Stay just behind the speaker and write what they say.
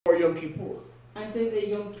Yom Kippur. antes de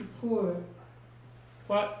Yom Kippur.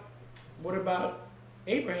 What about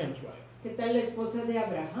Abraham's wife? ¿Qué tal la esposa de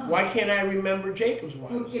Abraham? Why can't I remember Jacob's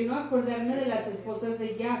 ¿Por wife? qué no acordarme de las esposas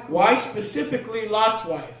de Jacob? Why specifically Lot's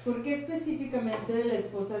wife? ¿Por qué específicamente de la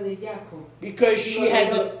esposa de Jacob? Because she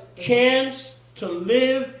had the chance to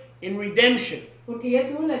live in redemption Porque ella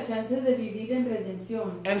tuvo la chance de vivir en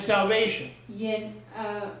redención and salvation. y en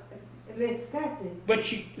rescate. But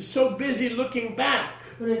she was so busy looking back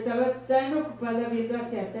Pero estaba tan ocupada viendo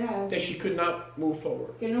hacia atrás that she could not move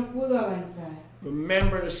forward. que no pudo avanzar.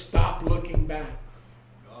 Remember to stop looking back.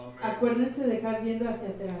 Acuérdense de dejar viendo hacia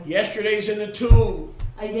atrás. Yesterday's in the tomb.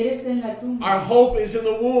 Ayer está en la tumba. Our hope is in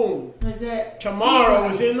the womb. Nuestra Tomorrow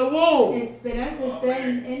is in the womb. esperanza está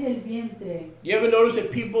en el vientre. You ever notice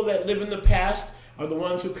that people that live in the past are the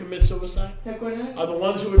ones who commit suicide? ¿Se acuerdan? Are the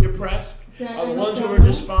ones who are depressed? ¿Se Are the han ones who are notado?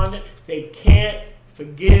 despondent? They can't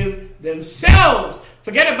forgive themselves.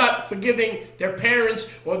 Forget about forgiving their parents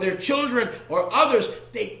or their children or others.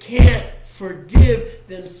 They can't forgive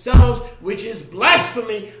themselves, which is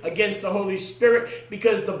blasphemy against the Holy Spirit,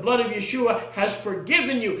 because the blood of Yeshua has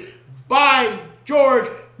forgiven you. By George,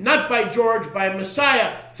 not by George, by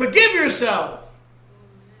Messiah. Forgive yourself.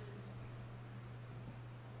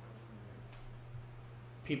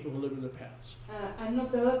 People who live in the past. ¿Han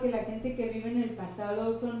notado que la gente que vive en el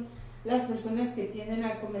pasado son las personas que tienden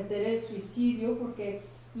a cometer el suicidio? Porque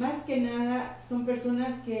más que nada son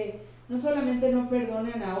personas que no solamente no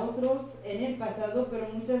perdonan a otros en el pasado, pero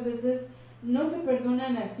muchas veces no se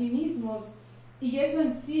perdonan a sí mismos. Y eso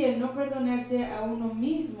en sí, el no perdonarse a uno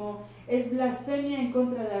mismo, es blasfemia en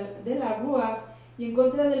contra de la Ruach y en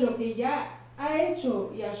contra de lo que ya ha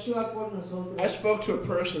hecho Yeshua por nosotros. I spoke to a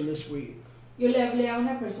person this week. Yo le hablé a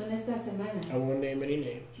una persona esta semana, I won't name any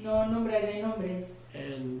names. no nombraré nombres,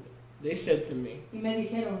 And they said to me, y me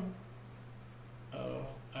dijeron,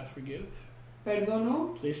 I forgive.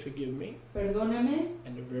 perdono, Please forgive me. perdóname,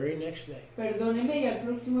 And the very next day, perdóneme, y al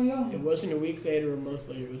próximo yo. it wasn't a week later or a month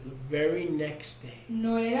later, it was the very next day.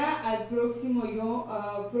 No era al próximo yo,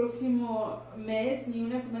 próximo mes, ni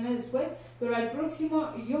una semana después, pero al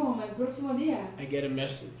próximo yo, al próximo día, I get a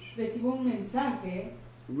message recibo un mensaje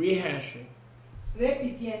rehashing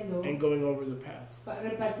repitiendo, and going over the past.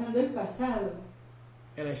 repasando el pasado.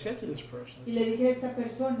 And I said to this person, Y le dije a esta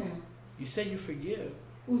persona, you said you forgive.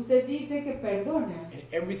 usted dice que perdona. And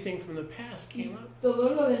everything from the past came up.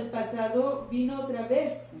 Todo lo del pasado vino otra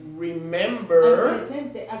vez al Remember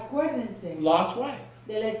presente. Acuérdense Lot's wife.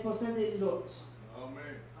 de la esposa de Lot.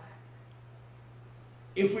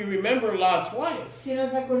 If we remember Lot's wife, Si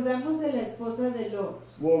nos acordamos de la esposa de Lot,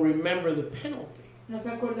 we'll remember the penalty nos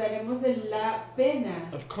acordaremos de la pena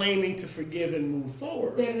of claiming to forgive and move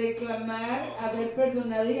forward. de reclamar, haber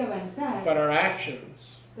perdonado y avanzar. But our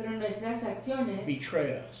actions Pero nuestras acciones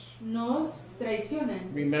betray us. nos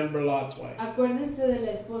traicionan. Remember Lot's wife. Acuérdense de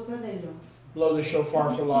la esposa de Lot. Blow the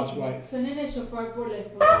shofar for Lot's wife. Suenen el shofar por la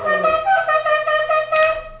esposa de Lot.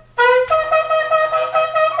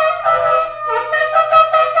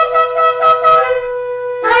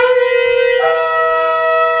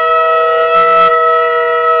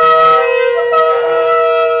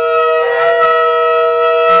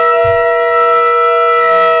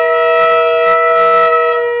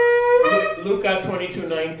 Luke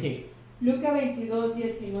 22:19. Luca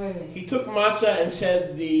 22:19. He took matzah and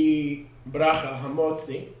said the bracha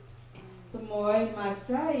hamotzi. Tomó el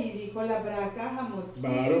matzah y dijo la braca hamotzi.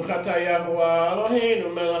 Baruch atah Yahuwah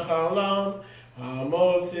Eloheinu melech haolam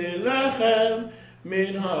hamotzi lechem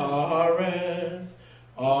min haaretz.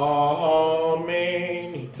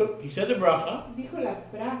 Amen. He said the bracha, Dijo la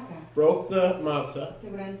braca, broke the matzah,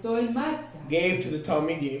 quebrantó el matzah, gave to the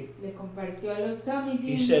talmidim. le compartió a los He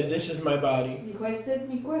talmidim. said, "This is my body, Dijo, este es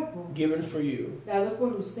mi cuerpo, given for you. dado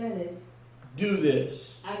por ustedes. Do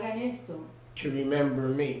this Hagan esto, to remember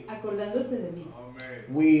me." acordándose de mí.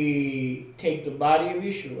 We take the body of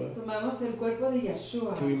Yeshua Tomamos el cuerpo de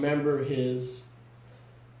Yeshua to remember his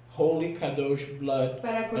holy kadosh blood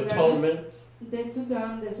para acordarnos atonement de su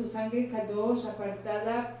dam, de su sangre kadosh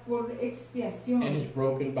apartada por expiación and his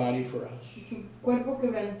broken body for us. y su cuerpo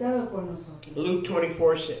quebrantado por nosotros. Luke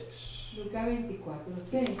 24:6. Luca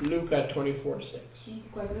 24:6. Luke 24:6.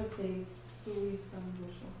 24:6. Do we sound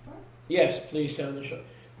the shofar? Yes, please sound the shofar.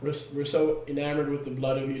 We're so enamored with the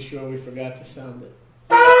blood of Yeshua, we forgot to sound it.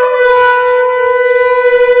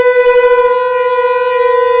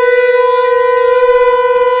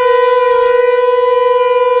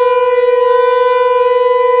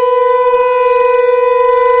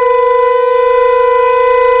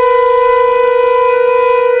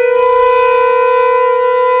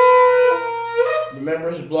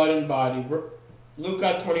 Remember his blood and body. Luke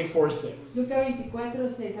 24:6. Lucas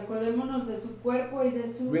 24:6. Acordémonos de su cuerpo y de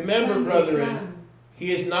su Remember, sangre. brethren,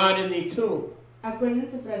 he is not in the tomb.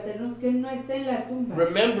 Acuérdense, fraternos, que él no está en la tumba.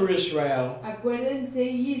 Remember, Israel, Acuérdense,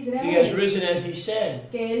 Israel, he has risen as he said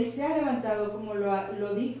que él se ha levantado como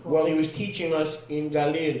lo dijo while he was teaching us in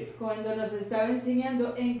Galilee. cuando nos estaba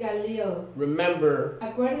enseñando en Galileo. Remember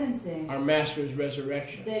Acuérdense our Master's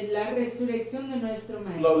resurrection. de la resurrección de nuestro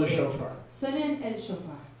Blow the Maestro. shofar. Suenen el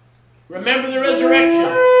shofar. Remember the resurrection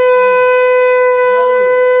of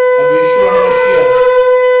Yeshua HaMashiach.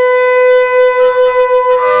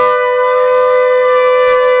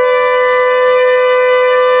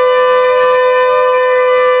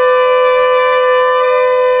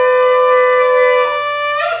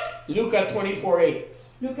 Luke 24:8.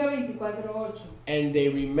 Lucas 24:8. And they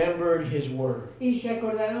remembered his word. Y se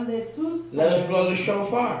acordaron de sus Let us blow the palabras.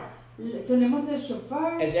 shofar. Sonemos el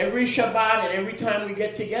shofar As every Shabbat and every time we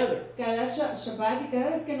get together, cada Shabbat y cada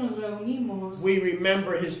vez que nos reunimos. we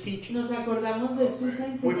remember his teaching. Nos acordamos de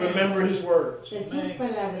sus We remember his enseñanzas, words. de sus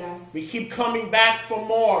palabras. We keep coming back for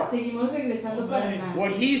more. Seguimos regresando para más.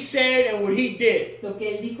 What he said and what he did. Lo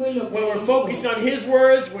que él dijo y lo que When él we're hizo. focused on his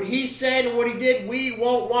words, what he said and what he did, we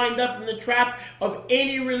won't wind up in the trap of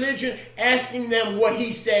any religion asking them what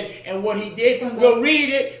he said and what he did. We'll read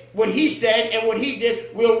it, what he said and what he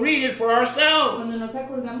did, we'll read it for ourselves. Cuando nos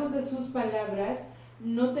acordamos de sus palabras,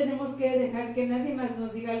 no tenemos que dejar que nadie más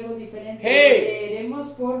nos diga algo diferente. Hey. Leeremos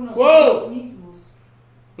por nosotros Whoa. mismos.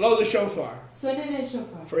 Blow the shofar Suenen el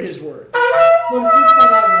shofar for his word. por sus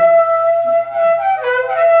palabras.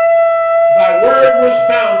 Thy word was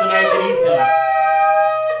found and I did eat them.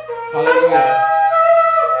 Hallelujah.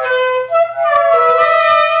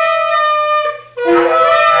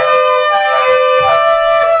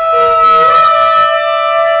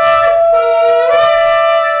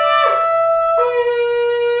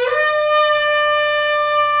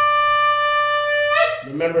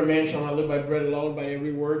 Remember, man shall not live by bread alone, by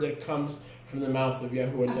every word that comes from the mouth of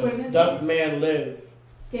Yahuwah. Doth man live?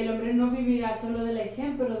 Que el hombre no vivirá solo del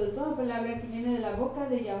ejemplo, pero de toda palabra que viene de la boca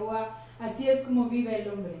de Yahuwah. Así es como vive el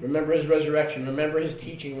hombre. Remember his resurrection. Remember his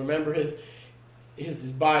teaching. Remember his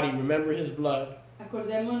body. Remember his blood.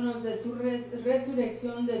 Acordémonos de su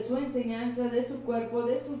resurrección, de su enseñanza, de su cuerpo,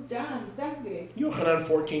 de su sangre. Yohanan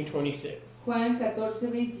 14:26. Juan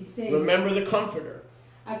 14:26. Remember the Comforter,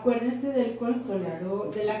 Acuérdense del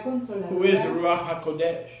consolador, de la consoladora, who is the Ruach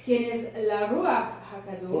HaKodesh, quien es la Ruach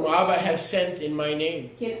whom HaKadosh, Abba has sent in my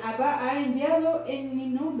name. quien Abba ha enviado en mi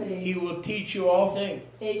nombre. He will teach you all things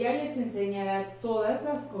Ella les enseñará todas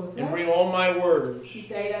las cosas and bring all my y words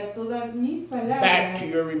traerá todas mis back palabras to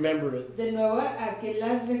your remembrance. de nuevo a que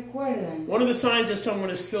las recuerdan. One of the signs that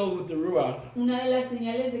someone is filled with the Ruach Una de las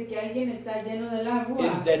señales de que alguien está lleno de la is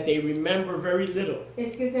Ruach that they remember very little,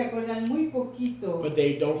 es que se acuerdan muy poquito, but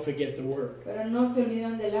they don't forget the word. pero no se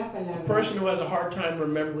olvidan de la A palabra. person who has a hard time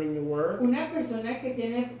remembering the word, Una persona que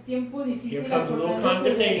tiene tiempo here difícil comes a little acordándose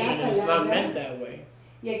de la condemnation, and it's not meant palabra, that way,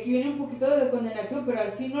 y aquí viene un poquito de condenación, pero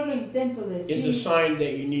así no lo intento is a decir. sign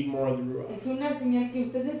that you need more of the Ruach. Es una señal que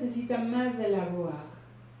usted necesita más de la Ruach.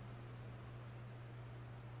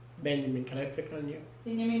 Benjamin, can I pick on you?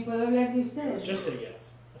 Benjamin, ¿puedo hablar de usted? Just say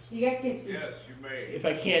yes. Diga que sí. Yes, you may. If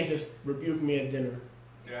I can't, just rebuke me at dinner.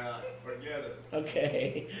 Yeah, forget it.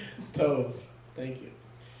 Okay. Tov. Thank you.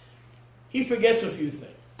 He forgets a few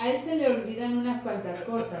things A él se le olvidan unas cuantas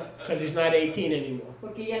cosas, because he's not 18 anymore.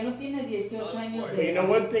 porque ya no tiene 18 años But de you know edad.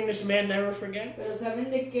 one thing this man never forgets? Pero ¿saben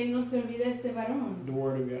de qué no se olvida este varón? The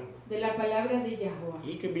word of God. De la palabra de Yahuwah.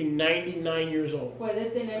 He could be 99 years old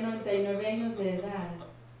Puede tener 99 años de edad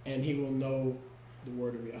and he will know the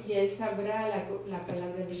word of God. y él sabrá la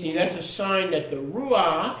palabra de See, Yahuwah. that's a sign that the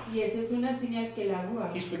Ruach, Y esa es una señal que la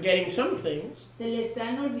Ruach he's forgetting some things, se le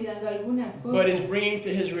están olvidando algunas but is cosas, bringing to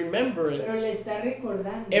his pero le remembrance está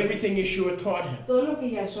recordando everything Yeshua taught him. todo lo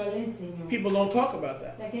que Yahshua le enseñó. People don't talk about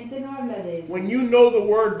that. La gente no habla de eso. When you know the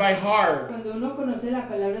word by heart, Cuando uno conoce la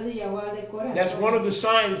palabra de Yahuwah de corazón, that's one of the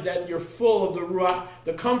signs that you're full of the Ruach,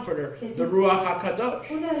 the Comforter, the Ruach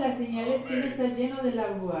HaKadosh. una de las señales que uno está lleno de la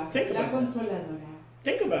Ruach, Think la about that. consoladora.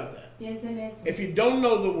 Think about that. Piensa en eso. If you don't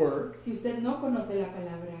know the word, Si usted no conoce la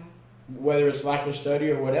palabra, whether it's lack of study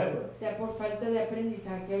or whatever, sea por falta de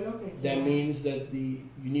aprendizaje o lo que sea, that means that you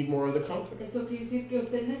need more of the Comforter. eso quiere decir que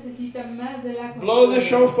usted necesita más de la Blow the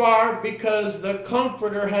consoladora. shofar because the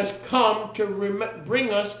Comforter has come to bring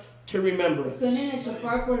us to remembrance. Suenen el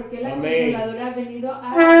shofar porque la Amén. consoladora ha venido a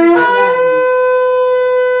recordarnos.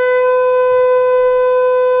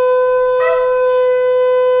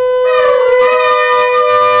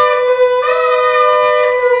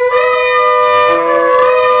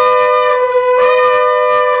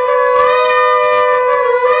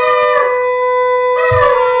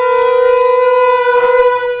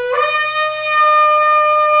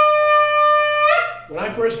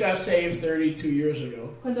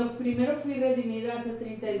 Cuando primero fui redimida hace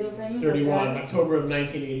 32 años 31, atrás, October of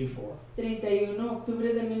 1984. 31 de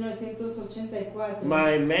octubre de 1984,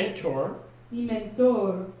 My mentor, mi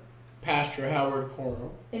mentor, Pastor Howard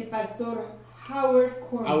Cornell, el pastor Howard I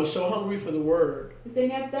Cornell, was so hungry for the word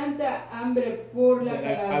tenía tanta hambre por la that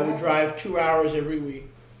I would palabra drive 2 hours every week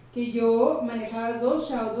que yo manejaba 2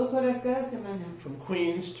 horas cada semana, from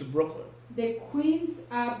Queens to Brooklyn de Queens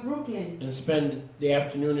a Brooklyn, and spend the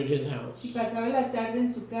afternoon at his house. y pasaba la tarde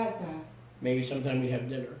en su casa. Maybe sometime we'd have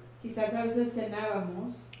dinner. Quizás a veces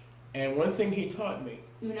cenábamos, And one thing he taught me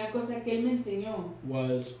y una cosa que él me enseñó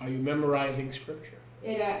was, are you memorizing scripture?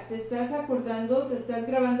 era, ¿te estás acordando, te estás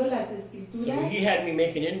grabando las So escrituras? he had me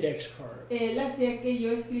make an index card Él hacía que yo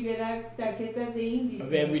escribiera tarjetas de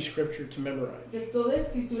of every índice scripture to memorize. de toda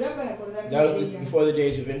escritura para acordarme That was de ella. before the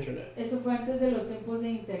days of internet. Eso fue antes de los tiempos de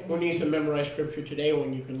Who internet. needs to memorize scripture today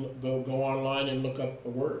when you can go online and look up a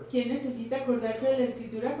word? ¿Quién necesita acordarse de la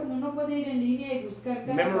escritura cuando uno puede ir en línea y buscar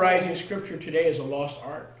cada Memorizing scripture today is a lost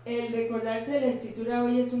art. El recordarse de la escritura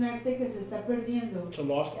hoy es un arte que se está perdiendo, It's a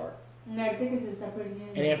lost art. un arte que se está And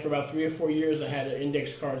perdiendo. after about 3 or 4 years, I had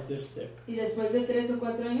index cards this thick. Y después de 3 o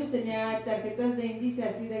 4 años tenía tarjetas de índice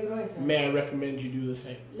así de gruesas. May I recommend you do the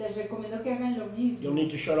same? Les recomiendo que hagan lo mismo. You'll need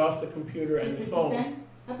to shut off the computer and the phone Necesitan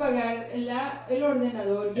apagar el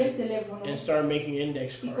ordenador y el teléfono and start making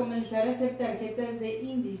index y cards. comenzar a hacer tarjetas de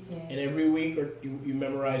índice. And every week you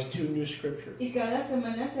memorize 2 new scriptures. Y cada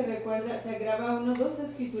semana se graba 1 o 2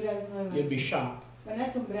 escrituras You'll be nuevas. shocked. Van a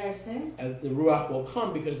asombrarse. As the Ruach will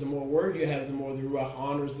come, because the more word you have, the more the Ruach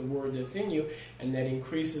honors the word that's in you, and that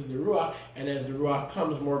increases the Ruach. And as the Ruach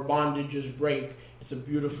comes, more bondages break. It's a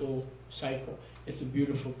beautiful cycle. It's a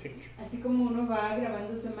beautiful picture. Así como uno va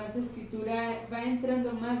grabándose más escritura, va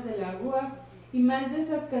entrando más de la Ruach y más de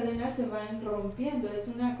esas cadenas se van rompiendo. Es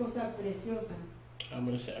una cosa preciosa. I'm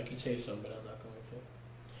gonna say I could say something, but I'm not going to.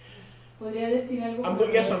 ¿Podría decir algo?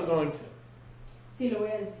 Yes, I'm going to. Sí, lo voy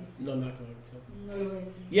a decir. No, I'm not going to. No lo voy a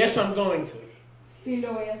decir. Yes, I'm going to. Sí,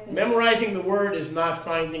 lo voy a hacer. Memorizing the word is not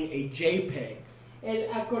finding a JPEG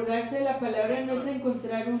El acordarse de la palabra no es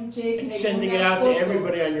encontrar un JPEG, and sending it una out to foto,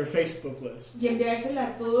 everybody on your Facebook list. y enviársela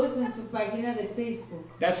a todos en su página de Facebook.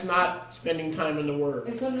 That's not spending time in the word.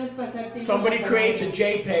 Eso no es pasar tiempo Somebody en la creates a palabra.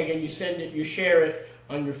 JPEG and you send it, you share it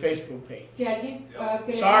on your Facebook page. Si alguien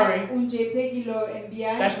crea Sorry. un JPEG y lo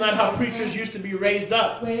envía That's en not su how página preachers used to be raised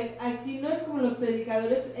up. web, así no es como los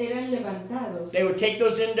predicadores eran levantados. They would take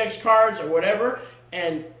those index cards or whatever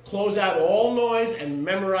and close out all noise and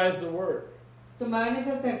memorize the word. Tomaban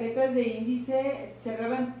esas tarjetas de índice,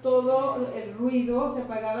 cerraban todo el ruido, se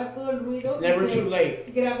apagaba todo el ruido, It's never y se too late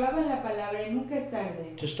grababan la palabra y nunca es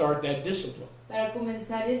tarde to start that discipline. para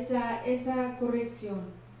comenzar esa corrección.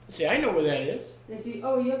 See, I know where that is. Decir,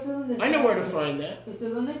 oh, yo sé dónde está. I know where to eso. find that. Yo sé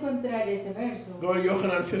dónde encontrar ese verso. Go to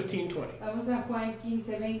Yochanan 15:20. Vamos a Juan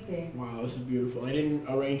 15:20. Wow, this is beautiful. I didn't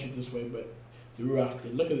arrange it this way, but the Ruach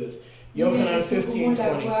did. Look at this. Miren Yochanan esto como la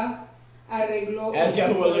 15:20. Ruach arregló. As o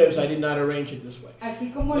Yahuwah hizo lives, esto. I did not arrange it this way.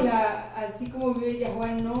 Así como vive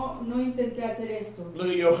Yahuwah, no intenté hacer esto. Look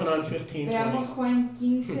at Yochanan 15:20. Veamos Juan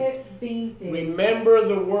 15:20. Remember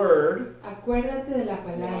the word. Acuérdate de la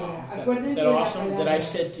palabra. Acuérdense Is that de la awesome? That palabra I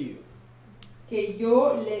said to you. que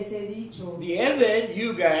yo les he dicho. The Eved,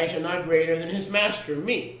 you guys, are not greater than his master,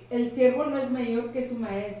 me. El siervo no es mayor que su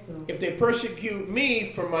maestro. If they persecute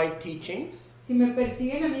me for my teachings, Si me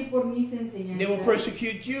persiguen a mí por mis they will enseñanzas,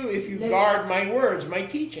 persecute you if you Les- guard my words, my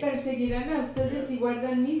teachings. perseguirán a ustedes si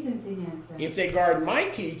guardan mis enseñanzas. If they guard my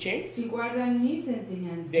teachings, Si guardan mis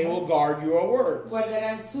enseñanzas, they will guard your words.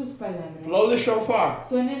 guardarán sus palabras. Blow the shofar,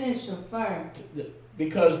 Suenen el shofar,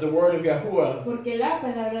 because the word of Yahuwah porque la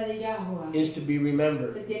palabra de Yahuwah is to be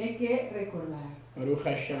remembered. se tiene que recordar. Baruch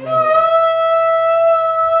Hashem Yahuwah.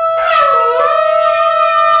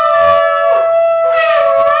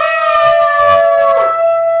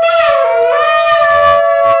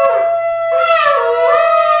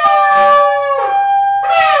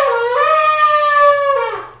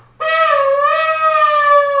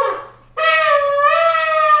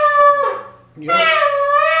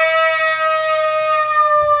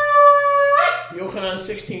 Yochanan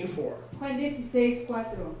 16:4. Juan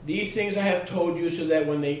 16:4. These things I have told you so that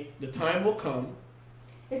when the time will come,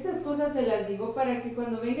 Estas cosas se las digo para que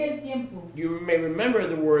cuando venga el tiempo you may remember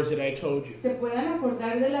the words that I told you. se puedan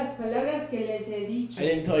acordar de las palabras que les he dicho. I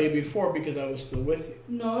didn't tell you before because I was still with you.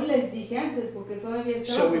 No les dije antes porque todavía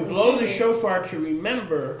estaba So we con blow the ustedes. shofar to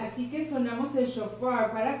remember Así que sonamos el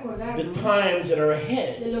shofar para the acordarnos times that are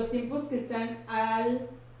ahead, de los tiempos que están al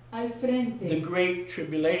frente, the great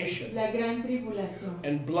tribulation la gran tribulación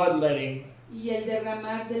and bloodletting y el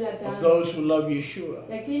derramar de la of those who love de Yeshua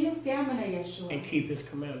aquellos que aman a Yeshua and keep his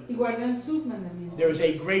commandments. y guardan sus mandamientos. There is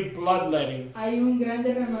a great bloodletting Hay un gran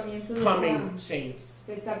derramamiento de coming, sangre saints.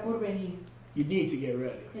 que está por venir. You need to get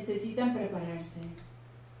ready. Necesitan prepararse.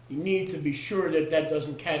 You need to be sure that that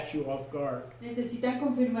doesn't catch you off guard Necesitan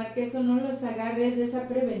confirmar que eso no los agarre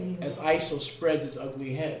desaprevenidos. as ISIL spreads its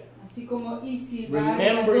ugly head. Así como ISIL va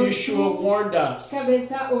Remember, agarrando Yeshua su warned us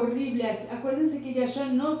cabeza horrible. Acuérdense que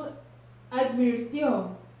Yeshua nos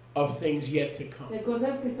advirtió of things yet to come. de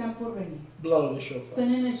cosas que están por venir. Blow the shofar.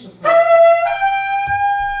 Suenen el shofar.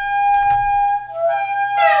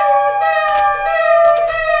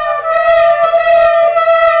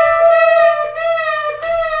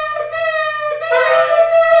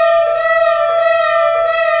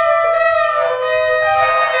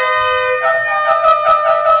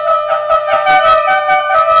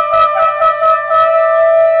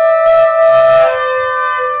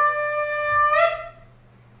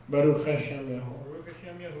 Baruch Hashem Yahuwah. Baruch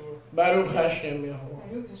Hashem Yahuwah. Baruch Hashem Yahuwah.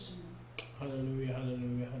 Baruch Hashem. Hallelujah,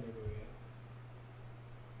 hallelujah, hallelujah.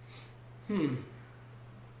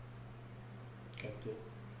 Got it.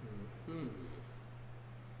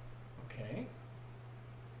 Okay.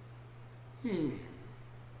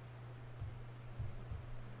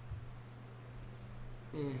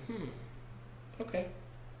 Okay.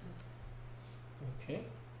 Okay.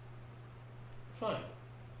 Fine.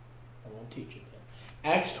 I won't teach it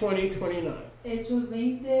then. Acts 20:29. Hechos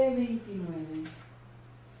 20:29.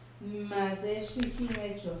 Más Shihim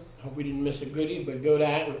Hechos. Hope we didn't miss a goodie, but go to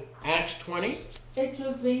Acts 20:29.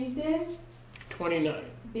 Hechos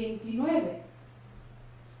 20:29.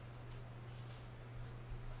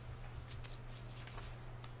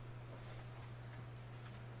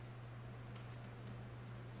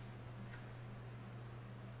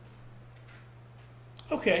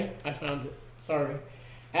 Okay, I found it. Sorry.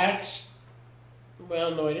 Acts,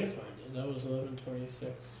 well, no, I didn't find it. That was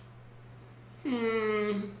 11:26.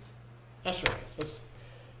 That's right. This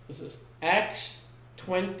is Acts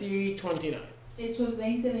 20:29. Hechos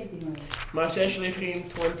 20:29. Maseh Shlichim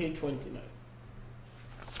 20:29.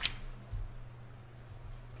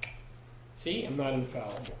 See, I'm not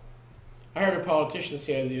infallible. I heard a politician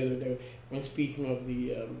say the other day when speaking of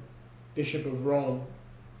the Bishop of Rome.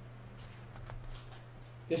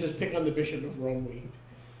 This is pick on the Bishop of Rome week.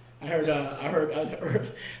 I heard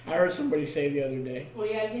somebody say the other day.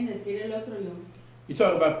 Oí a alguien decir el otro yo. You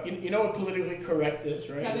talk about, you know what politically correct is,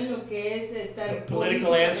 right? ¿Saben lo que es estar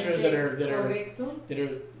Political answers that are correcto?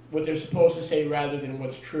 what they're supposed to say rather than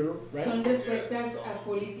what's true, right? Son respuestas a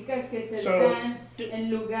políticas que se So, dan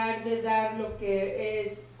en lugar de dar lo que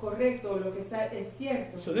es correcto, lo que es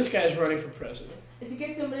cierto. So this guy's running for president, Así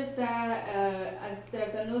que este hombre está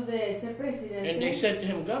tratando de ser presidente and they said to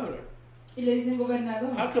him, Governor, y le dicen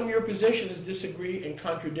gobernador, how come your positions disagree and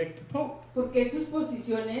contradict the Pope? porque sus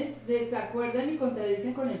posiciones desacuerdan y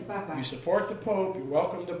contradicen con el Papa. You support the Pope, you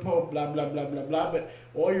welcome the Pope, blah, blah, blah, blah, blah, but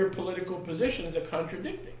all your political positions are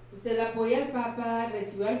contradicting. Usted apoya al Papa,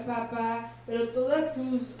 recibe al Papa, pero todas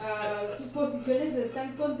sus posiciones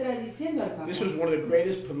están contradiciendo al Papa. This was one of the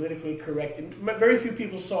greatest politically correct, and very few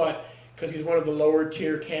people saw it because he's one of the lower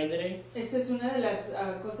tier candidates. Esta es una de las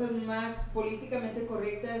cosas más políticamente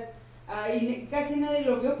correctas y casi nadie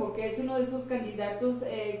lo vio porque es uno de esos candidatos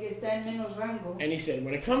que está en menos rango. And he said,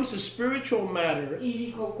 when it comes to spiritual matters, Y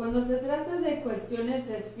dijo, cuando se trata de cuestiones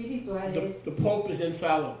espirituales, the Pope is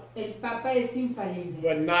infallible, el Papa es infalible,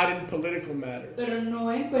 but not in political matters. pero no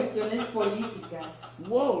en cuestiones políticas.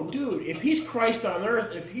 Whoa, dude, if he's Christ on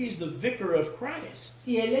earth, if he's the vicar of Christ,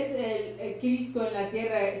 Si él es el Cristo en la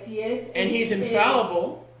tierra, si es and he's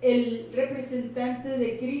infallible, el representante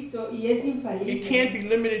de Cristo y es infalible, it can't be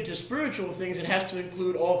limited to spiritual things, it has to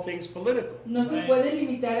include all things political. no se puede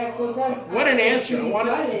limitar a cosas What an answer,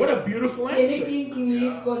 espirituales. what a beautiful Tiene answer. que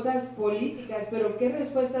incluir cosas políticas, pero qué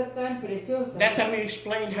respuesta tan preciosa. That's how he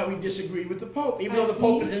explained how he disagreed with the Pope, even though the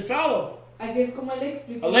Pope is infallible. Así es como él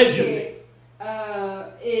explicó Allegedly. que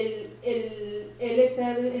él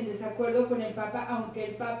está en desacuerdo con el Papa, aunque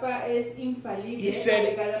el Papa es infalible He said-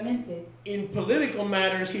 alegadamente. In political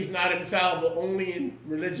matters, he's not infallible, only in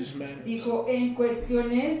religious matters. Dijo, en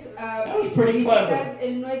cuestiones was pretty políticas, clever.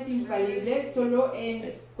 él no es infalible, solo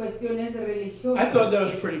en cuestiones religiosas. I thought that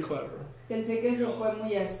was pretty clever. Pensé que eso fue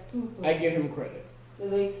muy astuto. I give him credit. Le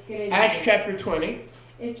doy crédito. Acts chapter 20,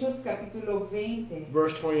 Hechos capítulo 20,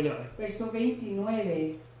 verse 29. verso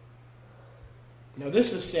 29. Now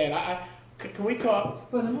this is sad. Can we talk?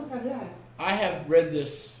 Podemos hablar. I have read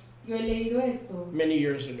this Yo he leído esto many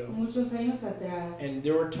years ago, muchos años atrás. and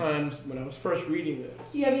there were times when I was first reading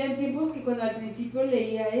this Y había tiempos que cuando al principio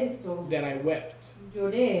leía esto, that I wept.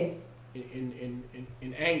 lloré.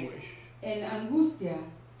 in anguish. en angustia.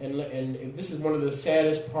 And this is one of the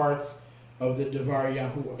saddest parts of the Devar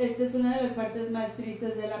Yahuwah. Esta es una de las partes más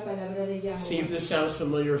tristes de la palabra de See if Yahweh. this sounds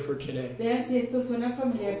familiar for today. Vean si esto suena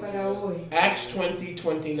familiar para hoy. Acts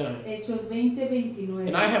 20:29. Hechos 20:29.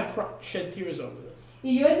 And I have shed tears over this.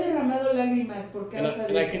 Y yo he derramado lágrimas por causa And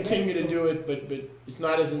I de este continue to verso. do it, but it's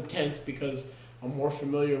not as intense because I'm more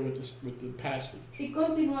familiar with the passage. Y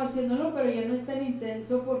continúo haciéndolo, pero ya no es tan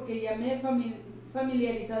intenso porque ya me he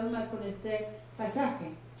familiarizado más con este pasaje.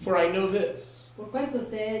 For I know this, Por cuanto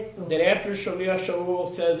sé esto, that after Shaliach Shaul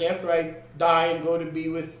says, after I die and go to be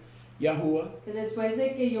with Yahuwah, que después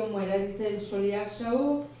de que yo muera, dice el Sholiach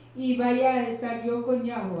Shaul, y vaya a estar yo con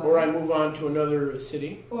or I Yahuwah, move on to another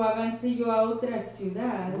city, o avance yo a otra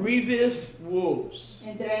ciudad, grievous wolves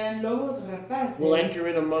entrarán lobos will rapaces enter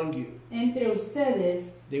in among you. entre ustedes,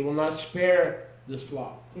 They will not spare this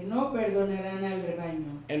flock. que no perdonarán al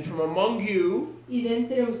rebaño. And from among you, Y de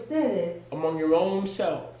entre ustedes, among your own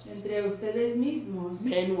selves, entre ustedes mismos,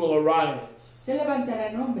 men will arise, se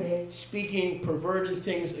levantarán hombres, speaking perverted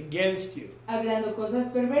things against you, hablando cosas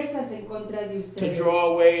perversas en contra de to ustedes,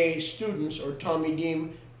 draw away students or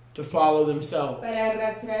Talmidim to follow themselves. para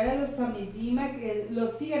arrastrar a los Tamidim que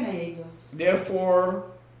los sigan a ellos. Therefore,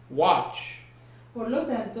 watch Por lo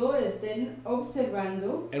tanto, estén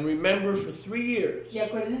observando and remember for 3 years y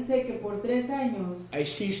acuérdense que por 3 años I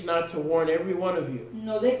cease not to warn every one of you,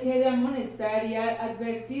 no dejé de amonestar y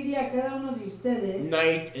advertirle a cada uno de ustedes,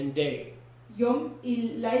 night and day. Yom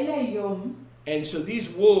y Laila y Yom, And so these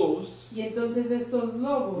wolves y entonces estos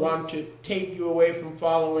lobos want to take you away from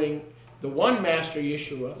following the one master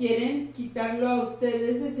Yeshua quieren quitarlo a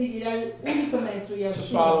ustedes de seguir al único maestro to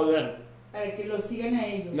Yahshua, follow them. para que los sigan a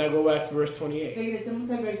ellos. Now go back to verse 28. Regresemos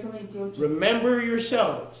al verso 28. Remember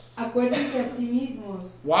yourselves. Acuérdense a sí mismos,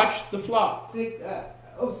 Watch the flock.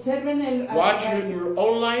 observen al Watch rebaño. your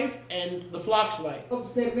own life and the flock's life.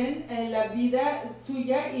 Observen la vida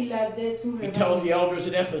suya y la de su He tells the rebaño. elders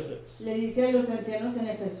at Ephesus Le dice a los ancianos en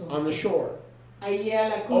Éfeso, on the shore, allí a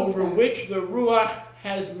la over costa, which the Ruach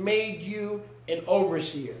has made you an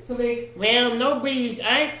overseer. sobre Well, I'm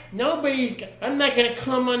not going to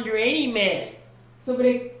come under any man.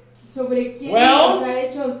 quién Well, los ha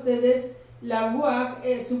hecho a ustedes la Ruach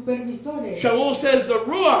supervisores. Shaul says the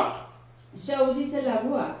Ruach Shaul dice la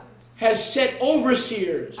Ruach has set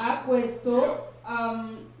overseers ha puesto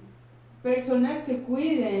personas que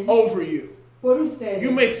cuiden over you. por ustedes.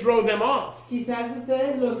 You may throw them off. Quizás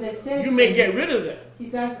ustedes los desechen. You may get rid of them.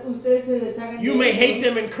 Quizás ustedes se deshagan You de may ellos. hate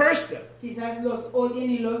them and curse them. Quizás los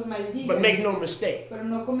odien y los maldigan. But make no mistake, Pero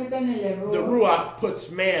no cometan el error. the Ruach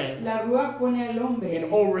puts man La Ruach pone al hombre in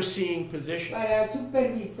overseeing positions. para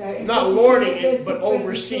supervisar. En Not posiciones lording de it, but supervisión.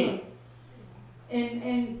 overseeing.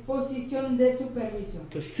 En posición de supervisión.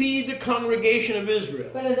 To feed the congregation of Israel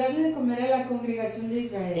Para darle de comer a la congregación de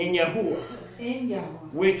Israel. in Yahuwah, En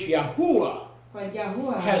Yahuwah. which Yahuwah Cual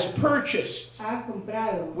Yahuwah has purchased ha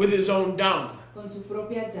comprado with his own dam. con su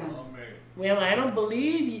propia dama. Amen. Well, I don't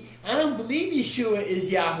believe Yeshua is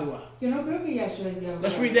Yahuwah. Yo no creo que Yahshua es Yahuwah.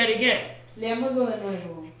 Let's read that again. Leámoslo de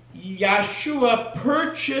nuevo. Yeshua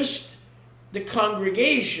purchased the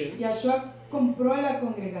congregation Yahshua compró a la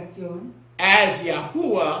congregación as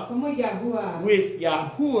Yahuwah como Yahuwah with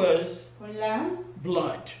Yahuwah's con la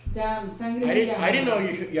blood. sangre I de didn't know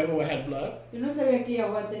Yahuwah. Yahuwah had blood. Yo no sabía que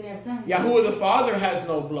Yahuwah tenía sangre. Yahuwah the Father has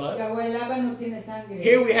no blood. Yahuwah el Abba no tiene sangre.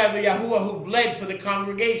 Here we have a Yahuwah who bled for the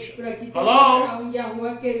congregation. Pero aquí tenemos Hello? a un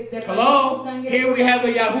Yahuwah que derramó su Hello? sangre Here por we la have a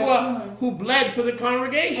congregación. Yahuwah who bled for the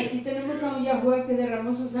congregation. Aquí tenemos a un Yahuwah que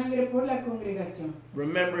derramó su sangre por la congregación.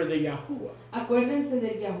 Remember the Yahuwah Acuérdense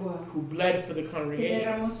del Yahuwah who bled for the que congregation.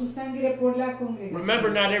 derramó su sangre por la congregación. Remember,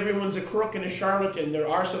 not everyone's a crook and a charlatan. There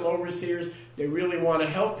are some overseers that really want to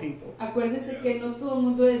help people. Acuérdense que no todo el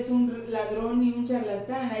mundo es un ladrón ni un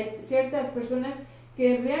charlatán. Hay ciertas personas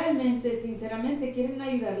que realmente, sinceramente, quieren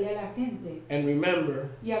ayudarle a la gente. And remember,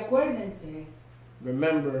 Y acuérdense,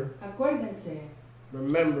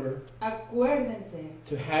 acuérdense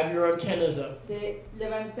to have your antennas up. de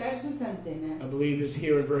levantar sus antenas. I believe it's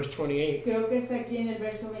here in verse 28. Creo que está aquí en el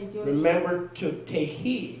verso 28. Remember to take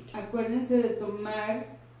heed Acuérdense de tomar,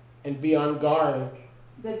 and be on guard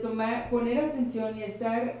poner atención y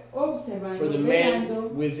estar observando, for the man velando,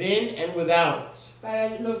 within and without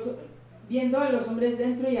viendo a los hombres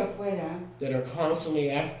dentro y afuera that are constantly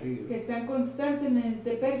after que you están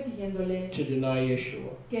constantemente persiguiéndoles, to deny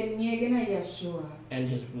Yeshua que nieguen a Yahshua and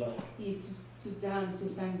his blood. y su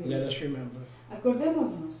sangre. Let us remember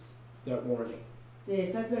Acordémonos that warning. de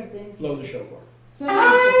esa advertencia. Blow the shofar.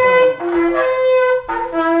 Suena el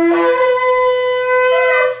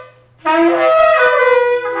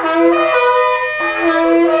shofar.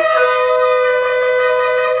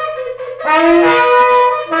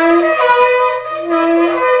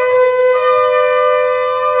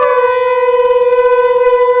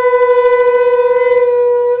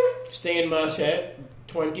 Maset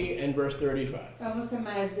 20 and verse 35. Vamos a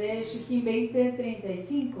más de Shujim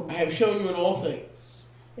 20:35. I have shown you in all things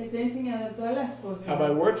Les he enseñado en todas las cosas how by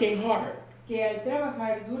working hard que al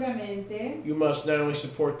trabajar duramente you must not only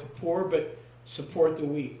support the poor but support the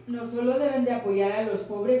weak. no solo deben de apoyar a los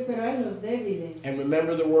pobres, pero a los débiles. And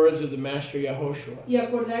remember the words of the Master Yahushua, Y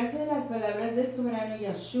acordarse de las palabras del soberano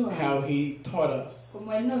Yeshua, how he taught us.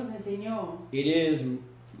 como él nos enseñó. It is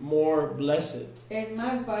more blessed Es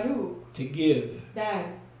más Baruch to give dar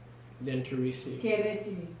than to receive. que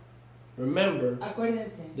recibir. Remember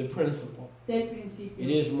Acuérdense the principle. del principio. It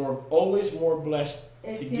is always more blessed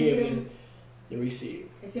Es to give siempre, than to receive.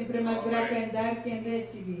 es siempre más grato en dar que en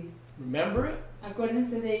recibir. Remember it,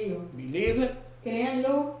 Acuérdense de ello. believe it,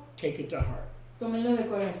 Créanlo, take it to heart. tómenlo de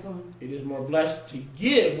corazón. It is more blessed to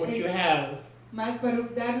give what you have Más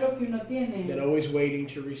Baruch dar lo que uno tiene than always waiting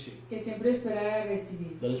to receive. que siempre esperar a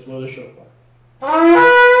recibir. Let us blow the shofar.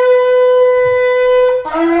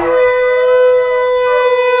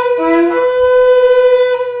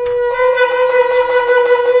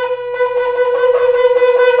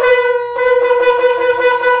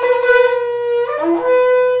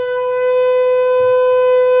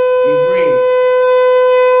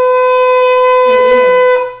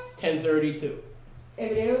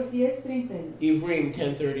 Hebreos 10:32. Ivrim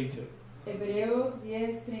 10:32. Hebreos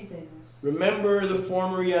 10:32. Remember the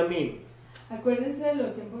former Yamim, Acuérdense de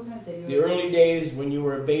los tiempos the anteriores. early days when you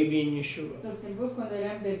were a baby in Yeshua, Los tiempos cuando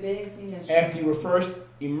eran bebés en Yeshua. after you were first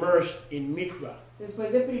immersed in Mikra.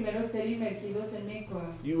 Después de primero ser inmergidos en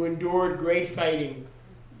Mikwa, You endured great fighting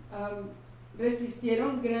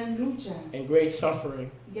resistieron gran lucha, and great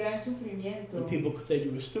suffering gran sufrimiento. when people said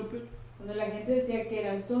you were stupid, Cuando la gente decía que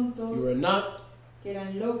eran tontos, you were nuts, que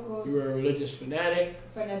eran locos, you were a religious fanatic,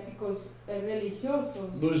 fanáticos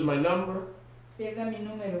religiosos. lose my number, Pierda mi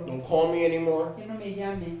número, don't call me anymore, que no me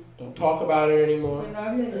llame, don't talk about it que anymore. no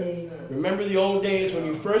hable de ello. Remember the old days when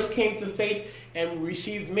you first came to faith and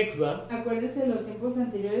received mikvah. Acuérdense de los tiempos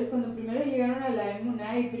anteriores cuando primero llegaron a la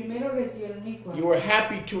Emuná y primero recibieron Mikwa. You were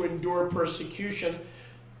happy to endure persecution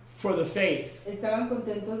for the faith Estaban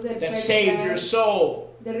contentos de that saved your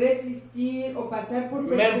soul. de resistir o pasar por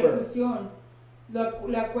Remember. persecución,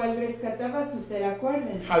 la cual rescataba su ser.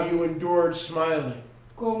 Acuérdense How you endured smiling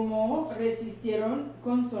cómo resistieron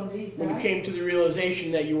con sonrisa when you came to the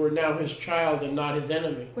realization that you were now his child and not his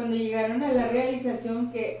enemy. cuando llegaron a la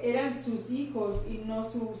realización que eran sus hijos y no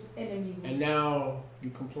sus enemigos. And now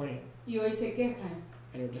you complain Y hoy se quejan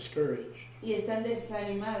and are discouraged. y están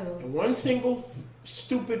desanimados. And one single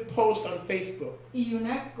stupid post on Facebook Y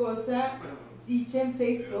una cosa dicha en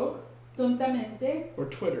Facebook tontamente or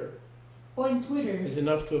Twitter o en Twitter is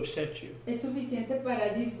enough to upset you es suficiente para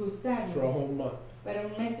for a disgustarlo whole month. para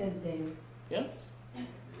un mes entero. Yes?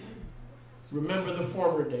 Remember the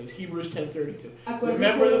former days. Hebrews 10:32.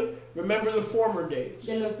 Acuérdense Remember the former days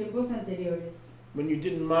de los tiempos anteriores, when you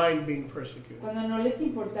didn't mind being persecuted cuando no les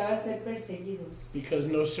importaba ser perseguidos, because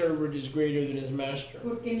no servant is greater than his master.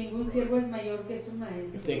 porque ningún siervo es mayor que su If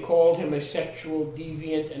maestro. they called him a sexual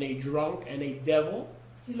deviant and a drunk and a devil,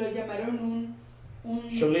 Si lo llamaron un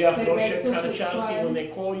Shaliach Moshe perverso Kanachowski, when sexual, they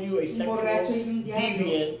call you a un sexual borracho y un diablo,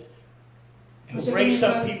 deviant who Moshe breaks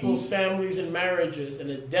up Kanachowski. people's families and marriages and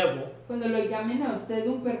a devil cuando lo llamen a usted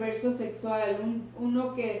un perverso sexual,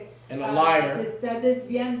 uno que and a se liar, está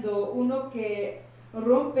desviando, uno que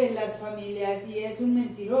rompe las familias y es un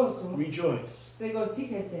mentiroso, rejoice,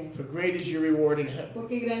 regocíjese, for great is your reward in heaven.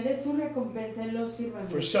 porque grande es su recompensa en los For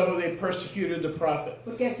firmamentos. so they persecuted the prophets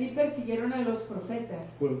Porque así persiguieron a los profetas,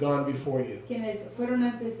 who have gone before you. quienes fueron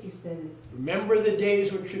antes que ustedes. Remember the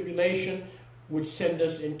days when tribulation would send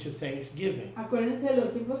us into thanksgiving. Acuérdense de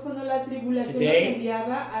los tiempos cuando la tribulación Today, nos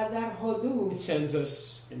enviaba a dar hodú, It sends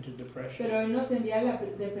us into depression. pero hoy nos envía a la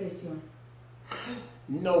depresión.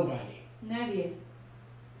 Nobody, Nadie,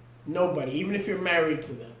 even if you're married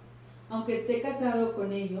to them, aunque esté casado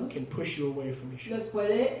con ellos, can push you away from Yeshua. los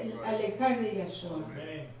puede alejar de Yahshua.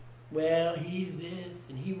 Well, he's this,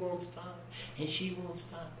 and he won't stop, and she won't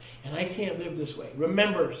stop, and I can't live this way.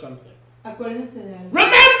 Remember something. Acuérdense de algo.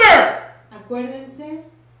 Remember! Acuérdense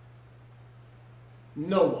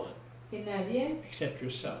No one, que nadie, except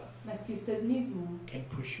yourself, más que usted mismo, can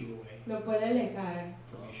push you away lo puede alejar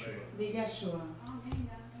from Yeshua. de Yahshua.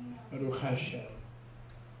 Baruch Hashem.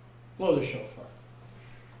 Blow the shofar.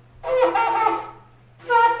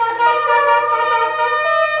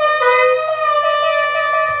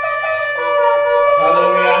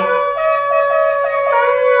 Hallelujah.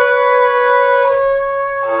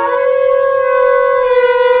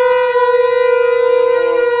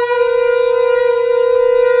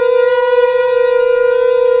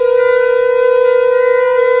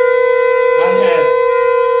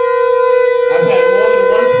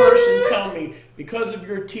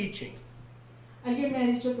 teaching, Alguien me ha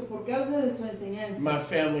dicho que por causa de su enseñanza, my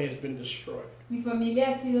family has been destroyed. mi familia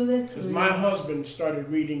ha sido Because my destruida. husband started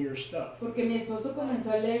reading your stuff. Porque mi esposo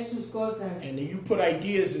comenzó a leer sus cosas And you put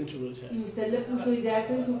ideas into his y head. usted le puso ideas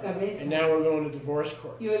en su cabeza. And now we're going to divorce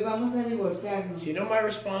court. Y hoy vamos a divorciarnos. So you know my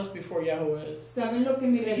response before Yahweh is? ¿Saben lo que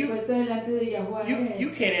mi You- respuesta delante de Yahuwah You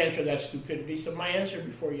es? can't answer that stupidity, so my answer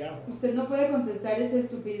before Yahweh. Usted no puede contestar esa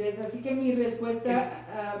estupidez, así que mi respuesta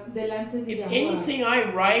delante de If Yahuwah. anything I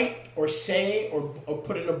write or say or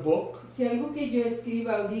put in a book Si algo que yo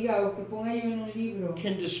escriba o diga o que ponga yo en un libro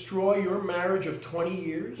can destroy your marriage of 20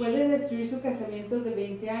 years, puede destruir su casamiento de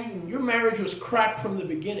 20 años. your marriage was cracked from the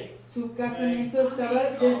beginning. Su casamiento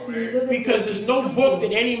estaba destruido desde Because el there's no principio. book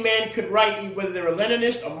that any man could write, whether they're a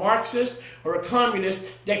Leninist, a Marxist, or a communist,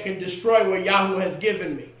 that can destroy what Yahweh has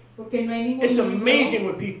given me. Porque no hay ningún It's libro, amazing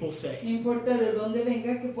what people no say. importa de dónde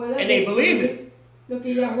venga, que pueda And they believe destruir lo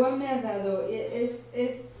que Yahuwah me ha dado.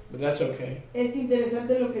 But that's okay. Es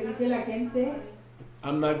interesante lo que dice la gente.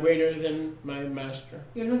 I'm not greater than my master.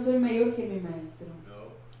 Yo no soy mayor que mi maestro.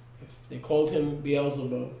 No. If they called him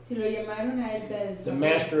Beelzebub, Si lo llamaron a él the Beelzebub,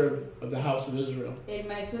 master of the house of Israel, el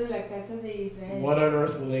maestro de la casa de Israel, what on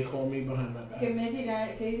earth will they call me behind my ¿qué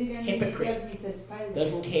back? dirán de mí Hypocrite. tras mis espaldas?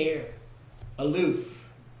 Doesn't care. Aloof.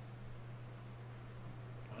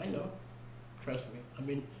 I know. Trust me. I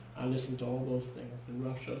mean, I listen to all those things. The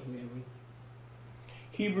Ruach shows me everything.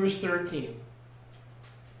 Hebrews 13.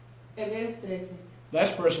 Hebreos 13.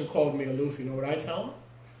 Last person called me aloof. You know what I tell him?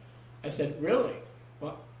 I said, really?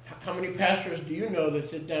 Well, how many pastors do you know that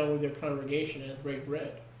sit down with their congregation and break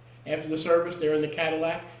bread? After the service, they're in the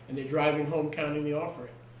Cadillac and they're driving home counting the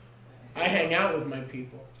offering. I hang out with my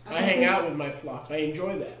people. I hang out with my flock. I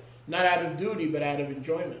enjoy that. Not out of duty, but out of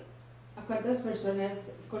enjoyment. ¿A cuántas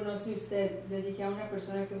personas conoce usted? Le dije a una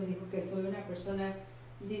persona que me dijo que soy una persona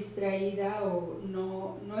distraída o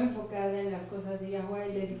no enfocada en las cosas de Yahweh,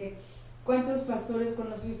 y le dije, ¿cuántos pastores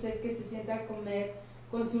conoce usted que se sienta a comer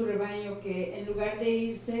con su rebaño, que en lugar de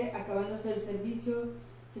irse acabándose el servicio,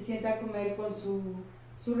 se sienta a comer con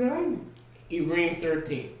su rebaño? Hebrews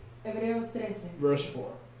 13, Hebreos 13, verse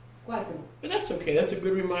 4. 4. But that's okay. That's a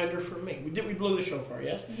good reminder for me. We blew the shofar,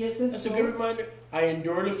 yes? Y eso es That's a todo. good reminder. I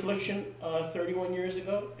endured affliction 31 years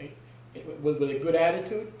ago with a good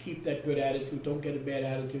attitude. Keep that good attitude. Don't get a bad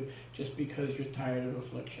attitude just because you're tired of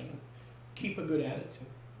affliction. Keep a good attitude.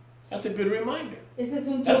 That's a good reminder. Ese es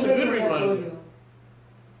un That's a good recordatorio reminder.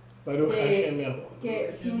 Baruch Hashem Yahweh.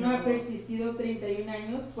 que si uno ha persistido 31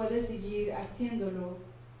 años puede seguir haciéndolo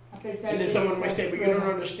a pesar And then de someone might esas say, but you don't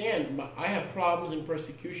pruebas. understand. I have problems and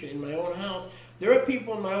persecution in my own house. There are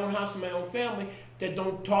people in my own house and my own family that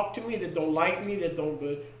don't talk to me, that don't like me, that don't...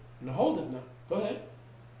 Now hold it now. Go ahead.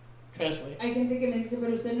 Translate. Hay gente que me dice,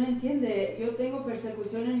 pero usted no entiende, yo tengo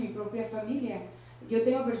persecución en mi propia familia. Yo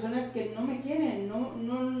tengo personas que no me quieren,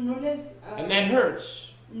 no les... And that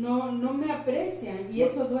hurts. no me aprecian y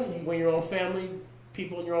eso duele. When your own family,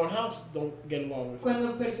 people in your own house don't get along with you.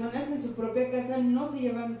 Cuando personas en su propia casa no se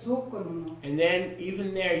llevan todo con uno. And then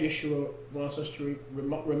even there, Yeshua wants us to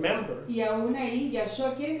remember Y aún ahí,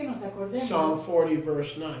 Yahshua quiere que nos Psalm acordemos 40,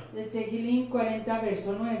 verse 9. de Tehillim 40,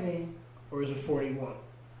 verso 9. Or is it 41?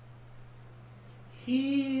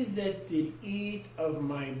 He that did eat of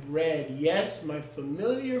my bread, yes, my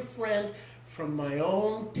familiar friend from my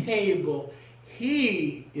own table,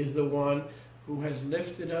 he is the one who has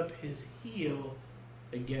lifted up his heel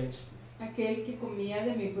against me. Aquel que comía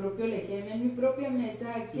de mi propio lejem en mi propia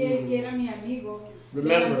mesa, aquel que era mi amigo,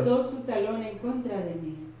 Remember. levantó su talón en contra de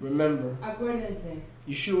mí. Remember, Acuérdense,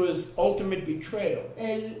 Yeshua's ultimate betrayal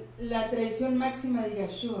la traición máxima de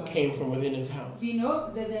Yahshua came from within his house,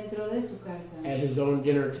 vino de dentro de su casa, at his own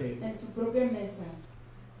dinner table, en su propia mesa,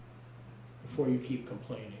 before you keep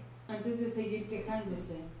complaining. antes de seguir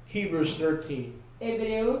quejándose. Hebrews 13,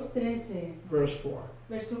 Hebreos 13, verse 4.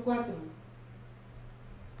 verso 4.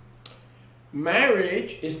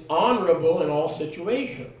 Marriage is honorable in all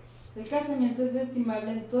situations, El casamiento es estimable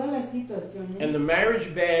en todas las situaciones and the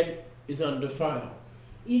marriage bed is undefiled.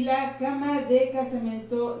 y la cama de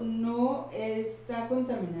casamiento no está On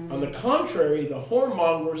contaminada. the contrary, the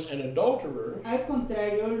whoremongers and adulterers, Al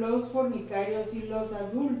contrario, los fornicarios y los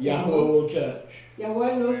Yahweh will adúlteros, judge.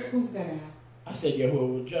 Yahweh los juzgará. I said Yahweh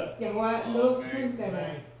will judge. Yahweh los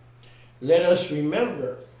juzgará. Let us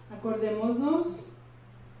remember Acordémonos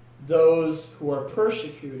those who are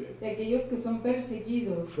persecuted de aquellos que son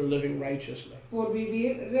perseguidos for living righteously. por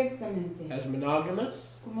vivir rectamente, As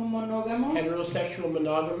monogamous, como monógamos, heterosexual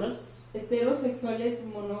monogamous, heterosexuales as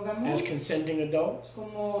monógamos, consenting adults,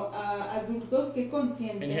 como adultos que and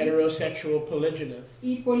consienten, heterosexual polygynous,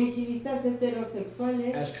 y poliginistas as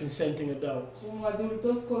heterosexuales, consenting adults. como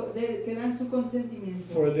adultos que dan su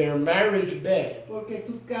consentimiento, For their marriage bed porque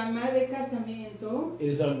su cama de casamiento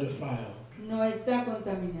is undefiled. no está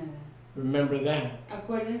contaminada. Remember that.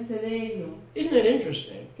 Acuérdense de ello. Isn't it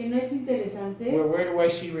interesting? Que no es interesante. Where do I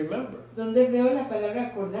see remember? ¿Dónde veo la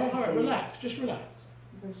palabra All right, acordarse? relax. Just relax.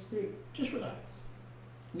 Verse 3. Just relax.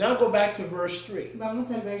 Now go back to verse 3.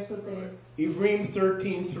 Vamos al verso 3. Ephraim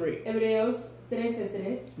 13:3. Hebreos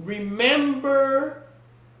 13:3. Remember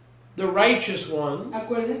the righteous ones,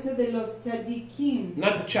 Acuérdense de los tzadikim,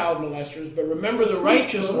 not the child molesters, but remember the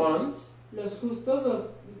righteous ones los justos,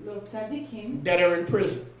 los tzadikim, that are in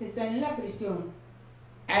prison, que están en la prisión,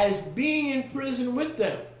 as being in prison with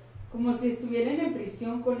them. como si estuvieran en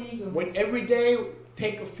prisión con ellos. When every day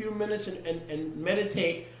take a few minutes and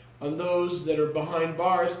meditate on those that are behind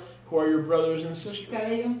bars who are your brothers and sisters. Cada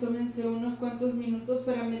día tómense unos cuantos minutos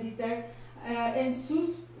para meditar en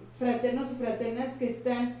sus fraternos y fraternas que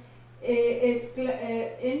están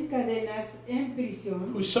en cadenas, en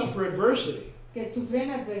prisión, Who suffer adversity, que sufren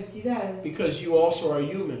adversidad, because you also are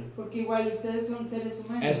human, porque igual ustedes son seres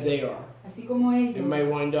humanos, as they are. así como ellos. They may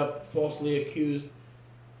wind up falsely accused,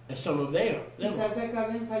 as some of them are. Quizás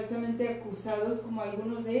acaben falsamente acusados como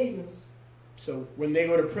algunos de ellos. So when they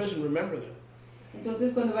go to prison, remember them.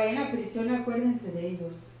 Entonces cuando vayan a prisión acuérdense de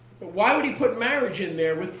ellos. But why would he put marriage in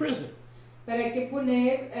there with prison? ¿Para qué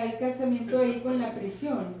poner el casamiento ahí con la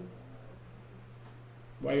prisión?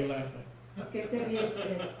 Why are you laughing? ¿Por qué se ríe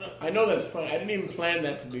usted? I know that's funny. I didn't even plan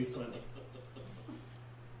that to be funny.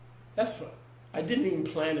 That's fun. I didn't even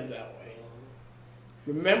plan it that way.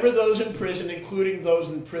 Remember those in prison, including those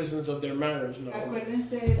in prisons of their marriage. No,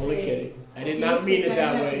 Acuérdense only de kidding. I did aquellos not que mean it están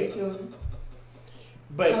that en la way. prisión,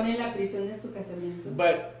 But aún en la prisión de su casamiento.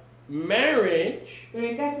 but marriage, Pero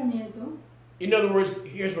el casamiento, in other words,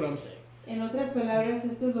 here's what I'm saying. en otras palabras,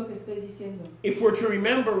 esto es lo que estoy diciendo. If we're to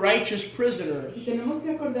remember righteous prisoners, Si tenemos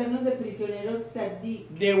que acordarnos de prisioneros tzadik,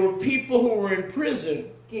 there were people who were in prison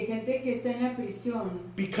que gente que está en la prisión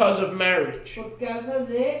because of marriage. por causa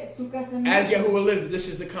de su casamiento. As Yahuwah lives, this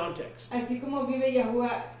is the context. Así como vive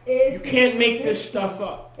Yahuwah, You can't make this stuff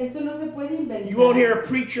up. Esto no se puede inventar. You won't hear a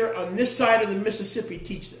preacher on this side of the Mississippi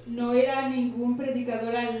teach this. No era ningún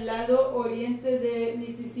predicador al lado oriente de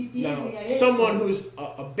Mississippi Now, enseñar esto. someone who's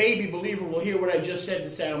a baby believer will hear what I just said to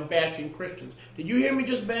say I'm bashing Christians. Did you hear me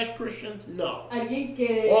just bash Christians? No. Alguien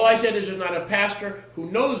que All I said is there's not a pastor who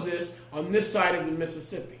knows this on this side of the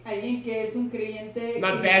Mississippi. Alguien que es un creyente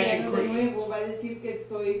Not bashing cristiano de Christians. nuevo va a decir que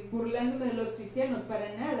estoy burlándome de los cristianos, para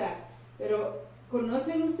nada. Pero,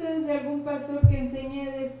 ¿conocen ustedes de algún pastor que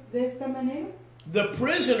enseñe de esta manera? The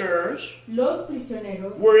prisoners Los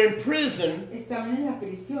prisioneros were in prison estaban en la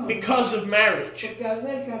prisión because of marriage. por causa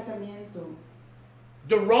del casamiento.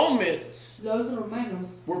 The Romans Los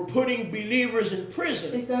romanos were putting believers in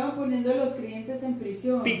prison estaban poniendo a los creyentes en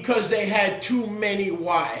prisión because they had too many porque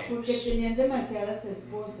wives. tenían demasiadas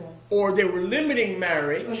esposas. Or they were limiting O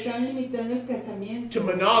marriage estaban limitando el casamiento to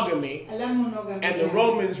monogamy, a la monogamia. and the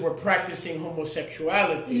Romans were practicing Y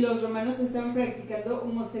homosexuality. los romanos estaban practicando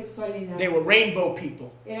homosexualidad. They were rainbow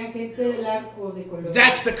people. Eran gente del arco de color.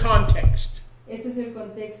 That's the context. Ese es el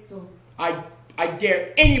contexto. I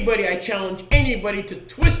dare anybody, I challenge anybody to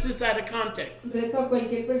twist this out of context. Reto a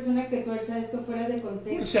cualquier persona que tuerza esto fuera de One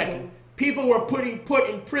contexto. second. People were put in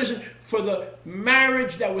prison for the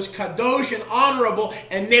marriage that was kadosh and honorable,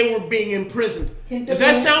 and they were being imprisoned. Does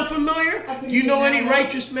that sound familiar? Do you know any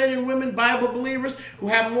righteous men and women, Bible believers, who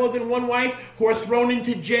have more than one wife, who are thrown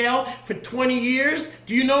into jail for 20 years?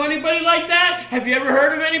 Do you know anybody like that? Have you ever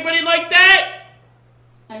heard of anybody like that?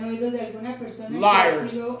 ¿Han oído de alguna persona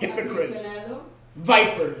Liars, que ha sido hypocrites. aprisionado?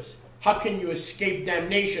 Vipers. How can you escape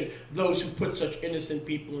damnation, those who put such innocent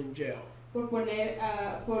people in jail? Por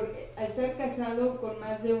estar casado con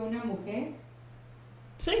más de una mujer.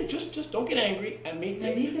 Think, just don't get angry at me.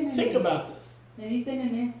 Mediten en Think ello. about this. Mediten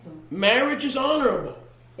en esto. Marriage is honorable.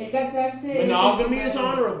 El casarse Monogamy es is estimado.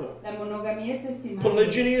 honorable. La monogamia es estimada.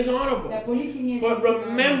 Polygyny is honorable. La poliginia es But estimada.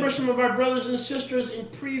 remember some of our brothers and sisters in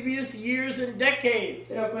previous years and decades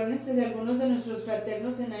Pero acuérdense de algunos de nuestros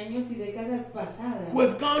fraternos en años y décadas pasadas who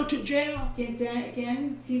have gone to jail, que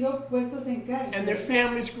han sido puestos en and their cárcel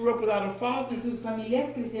families grew up without a y father, sus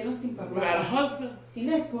familias crecieron sin without a papá, husband, sin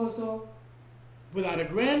esposo, without a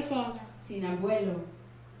grandfather, sin abuelo,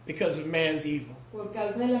 because of man's evil. por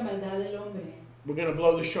causa de la maldad del hombre. We're going to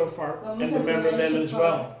blow the shofar Vamos and a remember sonar el them as shofar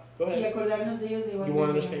well. Go y ahead. acordarnos de ellos de igual You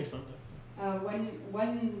wanted to manera. say something?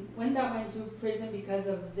 One that went to prison because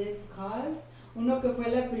of this cause, uno que fue a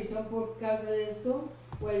la prisión por causa de esto,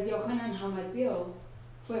 was Yohanan Hamadil,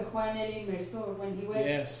 fue Juan el Inmersor, when he was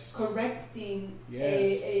Yes. correcting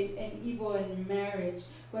Yes. an evil in marriage,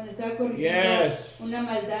 cuando estaba corrigiendo Yes. una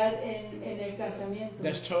maldad en el casamiento.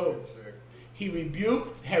 That's Tob. He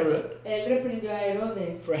rebuked Herod Él reprendió a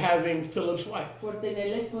Herodes for having Philip's wife. por tener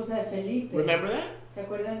la esposa de Felipe. Remember that? ¿Se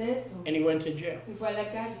acuerdan de eso? And he went to jail. Y fue a la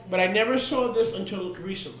cárcel. But I never saw this until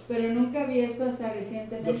recently. Pero nunca vi esto hasta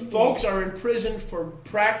recientemente. The folks are in prison for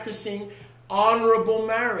practicing honorable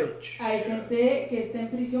marriage. Hay gente que está en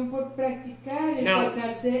prisión por practicar el Now,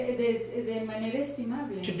 casarse de manera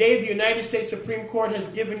estimable. Today, the United States Supreme Court has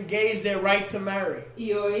given gays their right to marry.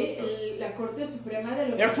 Y hoy la Corte Suprema de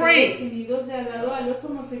los They're Estados free. Unidos le ha dado a los They're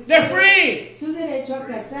homosexuales free. su derecho a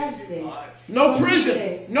casarse. No Son prison.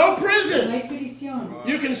 libres. No No prison. hay prisión.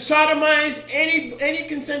 You can sodomize any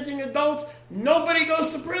consenting adult. Nobody goes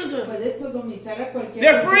to prison. Puedes sodomizar a cualquier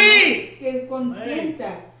They're persona free. que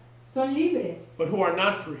consienta. Son libres. But who are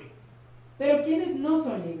not free? Pero quienes no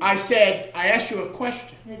son libres. I asked you a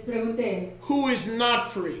question. Les pregunté, Who is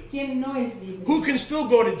not free? ¿quién no es libre? Who can still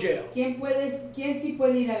go to jail? ¿Quién sí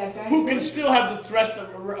puede ir a la Who can cárcel? still have the threat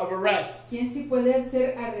of arrest? ¿Quién sí puede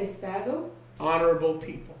ser arrestado? Honorable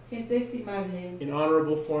people Gente estimable. in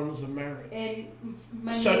honorable forms of marriage. En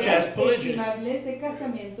Such as maneras polygyny. estimables de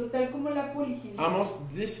casamiento, tal como la poliginia. Almost,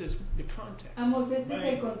 this is the context. Amos, este es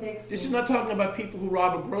el contexto. This is not talking about people who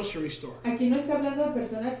rob a grocery store. Aquí no está hablando de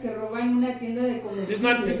personas que roban una tienda de This is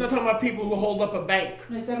not comestibles. talking about people who hold up a bank.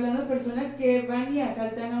 No está hablando de personas que van y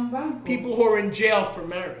asaltan a un banco. People who are in jail for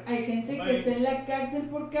marriage. Hay gente que está en la cárcel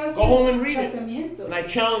por causa Go home de and sus read it. casamientos. And I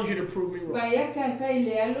challenge you to prove me wrong. Vaya a casa y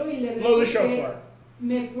léalo y le Blow the ruego que shofar.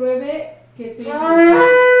 me pruebe que estoy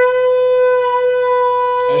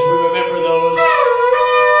As we remember those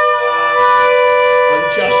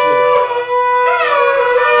unjustly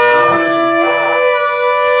in prison.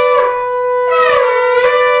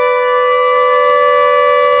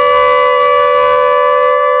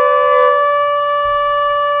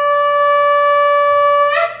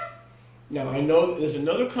 Now, I know there's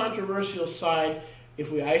another controversial side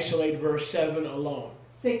if we isolate verse 7 alone.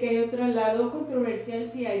 Sé que hay otro lado controversial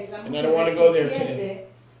si aislamos And I el don't wanna verso go there 7, today.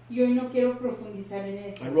 y hoy no quiero profundizar en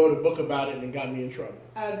eso. I wrote a book about it and it got me in trouble.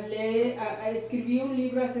 Escribí un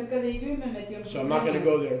libro acerca de ello y me metió en So I'm not going to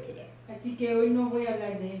go there today. Así que hoy no voy a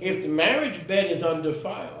hablar de ello. If the marriage bed is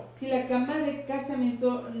undefiled, Si la cama de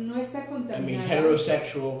casamiento no está I mean contaminada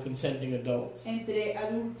heterosexual consenting adults, entre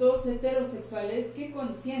adultos heterosexuales que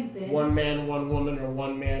consienten, one man, one woman, or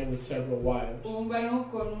one man with several wives, un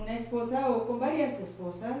varón con una esposa o con varias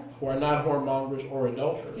esposas, who are not whoremongers or que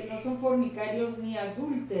adulterers, no son fornicarios ni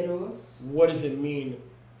adúlteros, what does it mean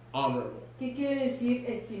honorable? ¿qué quiere decir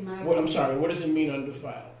estimable? What does it mean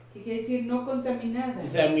undefiled? ¿Qué quiere decir no contaminada?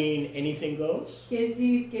 Does that mean anything goes? Quiere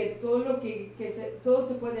decir que todo lo todo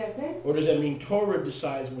se puede hacer. Or does that mean Torah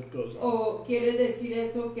decides what goes on? O quiere decir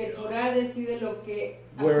eso que Torah decide lo que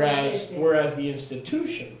acontece. Whereas the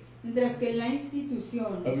institution Mientras que la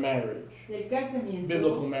institución of marriage, del casamiento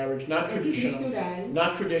biblical marriage, not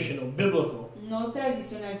traditional, biblical, no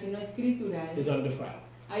tradicional, sino escritural, is undefiled.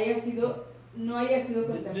 no haya sido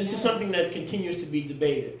contaminada. This is something that continues to be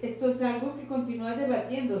debated. Esto es algo que continúa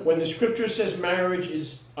debatiéndose. When the scripture says marriage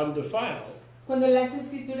is undefiled, Cuando las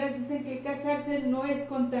escrituras dicen que el casarse no es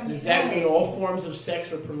does that mean contaminado, all forms of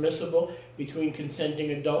sex are permissible between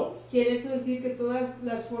consenting adults? ¿quiere eso decir que todas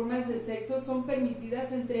las formas de sexo son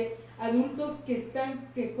permitidas entre adultos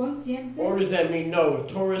que consienten? Or does that mean no? If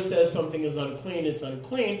Torah says something is unclean, it's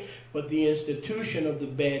unclean, but the institution of the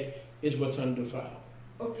bed is what's undefiled?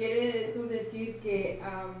 ¿O quiere eso decir que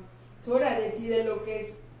Torah decide lo que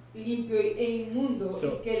es limpio e inmundo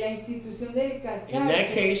So, y que la institución del In that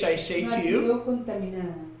casarse case, I say no ha to you, sido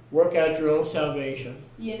contaminada? work out your own salvation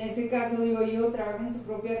Y en ese caso digo yo, trabajen su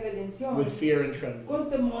propia redención with fear and trembling. con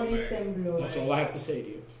temor y temblor. That's all I have to say to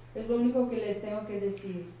you. Es lo único que les tengo que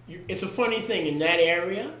decir. It's a funny thing, in that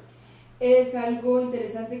area, Es algo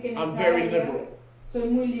interesante que en I'm esa very área liberal. soy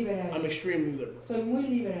muy liberal. I'm extremely liberal. Soy muy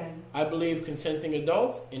liberal. I believe consenting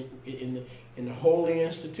adults in the holy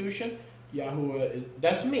institution, Yahuwah is,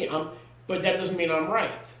 that's me. But that doesn't mean I'm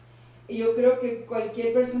right. Y yo creo que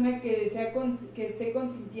cualquier persona que que esté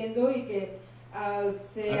consintiendo y que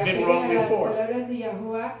se I've been apegue wrong a las before. palabras de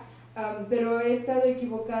Yahuwah, pero he estado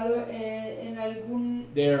equivocado en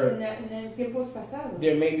tiempos pasados.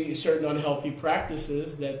 There may be certain unhealthy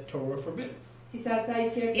practices that Torah forbids, Quizás hay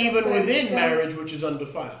ciertas even within prácticas, marriage, which is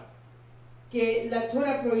undefiled. que la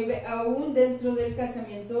Torah prohíbe aún dentro del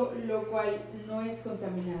casamiento, lo cual no es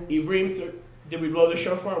contaminado. Did we blow the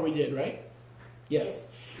shofar? We did, right?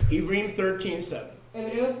 Yes. Ivrim 13:7.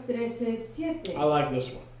 Hebreos 13:7. I like this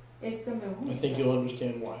one. Esto me I gusta. think you'll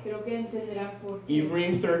understand why. Creo que entenderán por qué.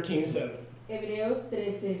 Ivrim 13:7. Hebreos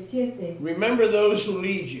 13:7. Remember those who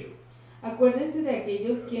lead you, Acuérdense de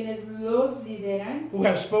aquellos quienes los lideran, who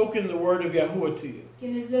have spoken the word of Yahuwah to you,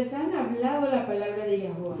 quienes les han hablado la palabra de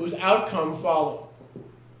Yahuwah, whose outcome follow.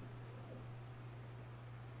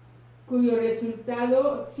 cuyo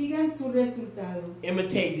resultado, sigan su resultado,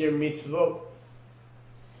 Imitate their mitzvot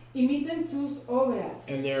imiten sus obras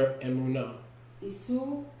and their emunah. y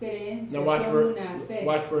su creencia, Now watch, son una fe.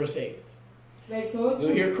 watch verse 8. Verso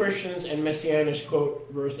You'll 8. hear Christians and Messianists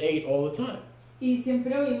quote verse 8 all the time. Y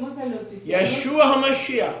siempre oímos a los cristianos Yeshua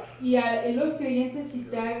HaMashiach, y a los creyentes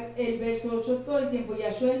citar el verso 8 todo el tiempo,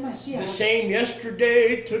 Yahshua el the Mashiach, same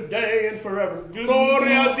yesterday, today, and forever.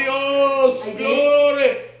 Gloria a Dios,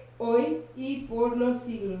 gloria. hoy y por los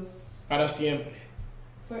siglos. Para siempre.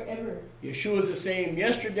 Forever. Yeshua is the same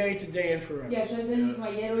yesterday, today, and forever. Yahshua es el mismo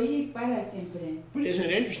ayer, hoy y para siempre. But isn't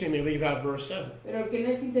it interesting they leave out verse 7? Pero que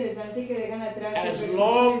no es interesante que dejan atrás el As verso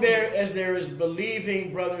long 7. as there is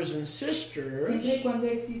believing brothers and Siempre y sisters, cuando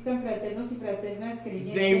existan fraternos y fraternas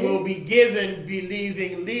creyentes, they will be given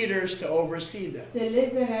believing leaders to oversee them. se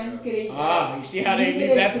les darán creyentes. You see how they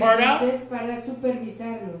leave that part out? Para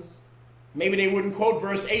supervisarlos. Maybe they wouldn't quote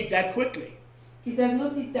verse 8 that quickly. Quizás no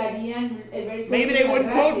citarían el verso Maybe 8 they tan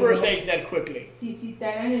wouldn't quote rápido verse 8 that quickly. si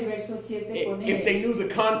citaran el verso 7 con If él. they knew the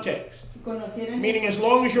context. Si conocieran Meaning, as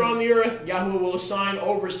long as you're on the earth, Yahweh will assign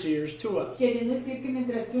overseers to us. Queriendo decir que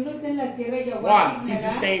mientras que uno está en la tierra, Yahweh Why? He's the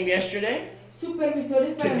asignará same yesterday,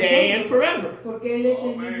 supervisores para today, and nosotros, forever. porque Él es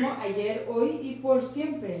el Amén. mismo ayer, hoy y por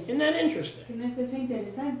siempre. Isn't that interesting? ¿Que no es eso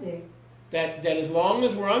interesante? That as long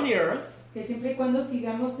as we're on the earth, Que siempre y cuando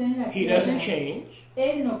sigamos en la He tierra, doesn't change,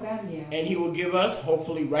 Él no cambia. and He will give us,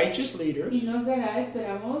 hopefully, righteous leaders Y nos dará,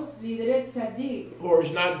 esperamos, líderes tzadik,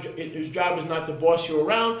 whose job is not to boss you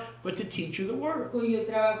around, but to teach you the Word. cuyo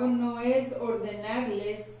trabajo no es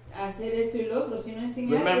ordenarles hacer esto y lo otro, sino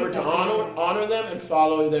enseñarles. Remember to la palabra. honor them and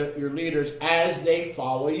follow your leaders as they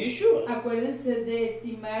follow Yeshua. Acuérdense de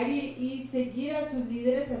estimar y seguir a sus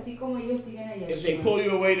líderes así como ellos siguen a If they Yahshua. pull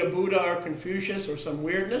you away to Buddha or Confucius or some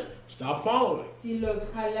weirdness, stop following. Si los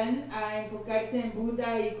jalan a enfocarse en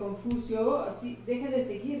Buda y Confucio, así, deje de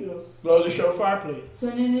seguirlos. Blow the shofar, please.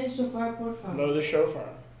 Suenen el shofar, por favor. Blow the shofar.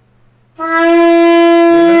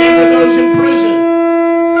 Remember those in prison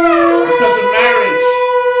because of marriage.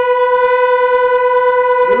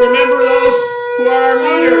 We remember those who are our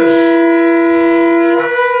leaders.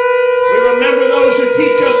 We remember those who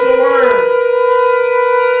teach us the Word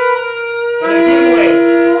in a good way.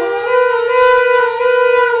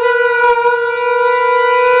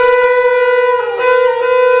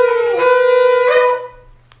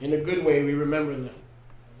 In a good way, we remember them.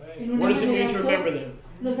 En una What does it mean to manera, remember them?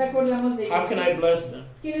 Nos acordamos de ellos. How can I bless them?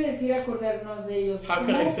 Quiere decir acordarnos de ellos. How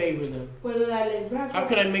can I ¿Cómo favor them? puedo darles brazo? How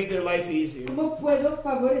can I make their life easier? ¿Cómo puedo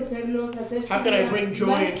favorecerlos, hacer su How can I vida bring joy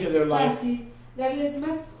más into their life? fácil, darles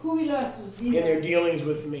más júbilo a sus In their vidas, dealings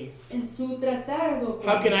with me? en su tratardo?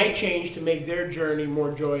 How can I change to make their journey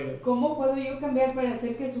more joyous? ¿Cómo puedo yo cambiar para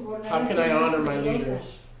hacer que su jornada How can sea I más honor my jubilosa?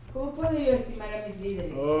 leaders? ¿Cómo puedo yo estimar a mis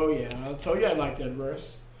líderes? Oh yeah, I told you I like that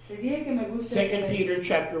verse. Les dije que me gusta 2 ese verso. Peter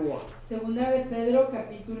chapter 1. Segunda de Pedro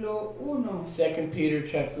capítulo 1. 2 Peter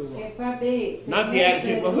chapter 1. Jefa B. Not Segunda the de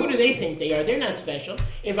attitude, well, Pedro. who do they think they are? They're not special.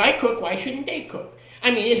 If I cook, why shouldn't they cook?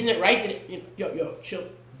 I mean, isn't it right that, yo, chill.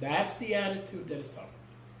 That's the attitude that is talking.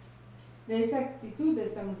 De esa actitud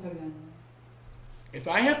estamos hablando. If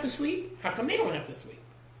I have to sweep, how come they don't have to sweep?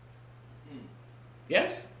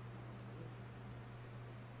 Yes?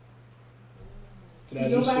 Did I Si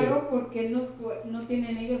yo lose you? barro, ¿por qué no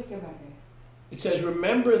tienen ellos que barrer? It says,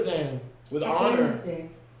 remember them with honor, Acuérdense,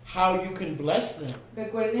 how you can bless them.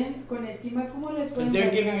 recuerden con estima cómo les Because pueden they're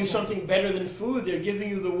dar giving you gracia. something better than food. They're giving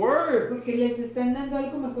you the Word. Porque les están dando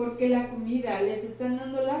algo mejor que la comida, les están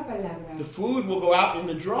dando la palabra. The food will go out in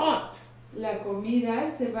the drought. La comida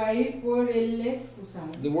se va a ir por el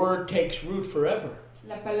excusado. The Word takes root forever.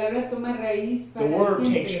 La palabra toma raíz The para Word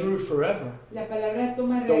siempre. takes root forever. La palabra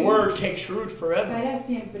toma The raíz Word takes root forever. para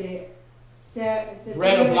siempre. Se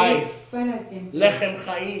Bread toma of raíz life. para siempre. Lechem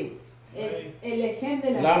chaim. Es el ejem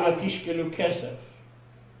de la Lama vida. tishkelu kesef.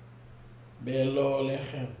 Belo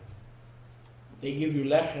lechem. They give you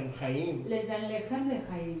lechem chaim. Les dan lejem de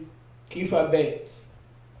Jaim. Kifa bet.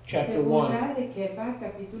 Chapter 1. Segunda de Kefa,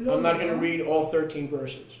 capítulo I'm not going to 1. read all 13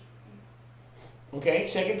 verses. Okay,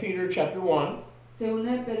 2 Peter chapter 1,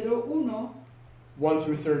 Segunda de Pedro 1, 1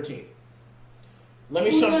 through 13. Let me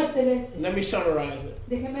 1 a 13. let me summarize it.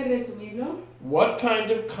 Déjeme resumirlo. What kind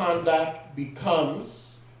of conduct becomes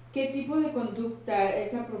 ¿Qué tipo de conducta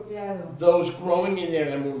es apropiado those growing in their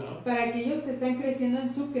emunah para aquellos que están creciendo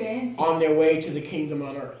en su creencia on their way to the kingdom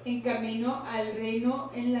on earth? en camino al reino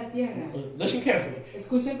en la tierra? Listen carefully.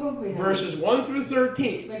 Escuchen con cuidado. Verses 1 through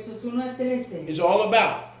 13 Versos 1 a 13 is all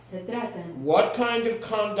about se tratan. what kind of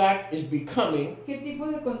conduct is becoming ¿Qué tipo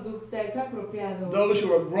de conducta es apropiado those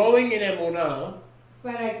who are growing in emunah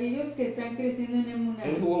para aquellos que están creciendo en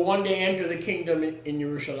and who Emuná will one day enter the kingdom in y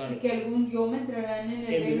Jerusalem. que algún día entrarán en In el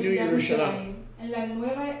the reino New de Jerusalem. Jerusalén, en la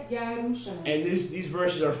nueva Jerusalén? And these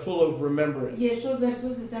verses are full of remembrance. Y estos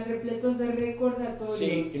versos están repletos de recordatorios.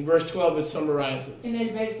 See, in verse 12 it summarizes En el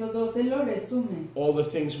verso 12 lo resume. all the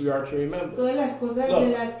things we are to remember. Todas las cosas Look.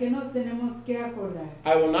 de las que nos tenemos que acordar.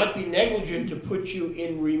 I will not be negligent to put you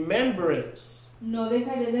in remembrance, No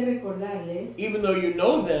dejaré de recordarles, even though you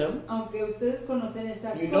know them, aunque ustedes conocen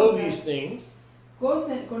estas you know these cosas, things,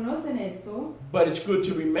 conocen esto, but it's good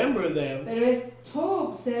to remember them pero es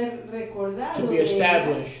top ser recordado to be de ellas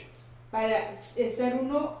established para estar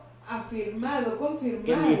uno afirmado, in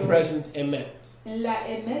confirmado the present emet. en la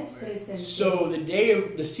emet presente. So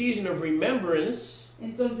the season of remembrance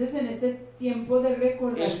Entonces en este tiempo de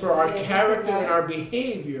recordar is for our de character and recordar, our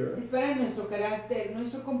behavior es para nuestro carácter,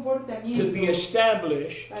 nuestro comportamiento, to be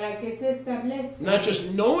established, para que se establezca, not just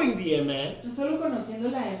knowing the emet, no solo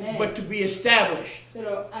conociendo la emet, but to be established.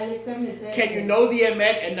 pero al establecer. Can you know the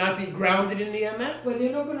emet and not be grounded in the emet? Puede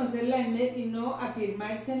uno conocer la emet y no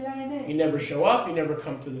afirmarse en la emet. You never show up, you never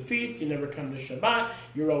come to the feast, you never come to Shabbat,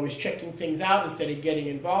 you're always checking things out instead of getting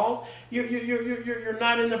involved. You're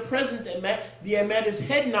not in the present emet. The emet is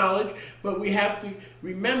head knowledge, but we have to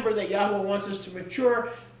remember that Yahweh wants us to mature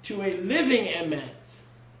to a living emet.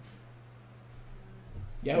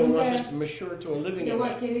 Yahweh wants us to mature to a living Yahweh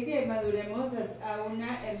emet. quiere que maduremos a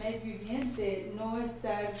una emet viviente, no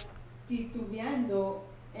estar titubeando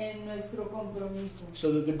en nuestro compromiso.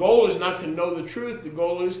 So that the goal is not to know the truth, the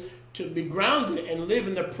goal is to be grounded and live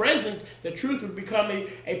in the present. The truth would become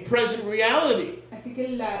a present reality. Así que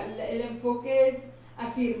el enfoque es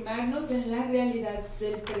afirmarnos en la realidad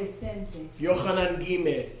del presente. Yochanan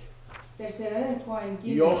Gimel. Tercera de Juan,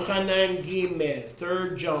 Yochanan Gimel,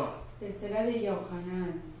 3 John, tercera de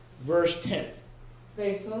Yohanan, verse 10.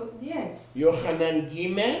 verso 10. Yochanan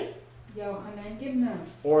Gimel Yohanan Gimel,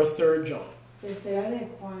 or 3 John, tercera de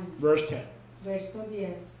Juan, verse 10. verso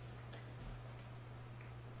 10.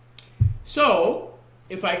 So,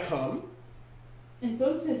 if I come,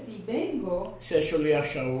 Entonces, si vengo, says Sholiach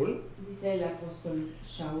Shaul, dice el apóstol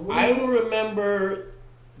Shaul, I will remember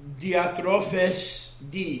Diotrephes'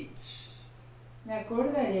 deeds. me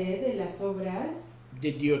acordaré de las obras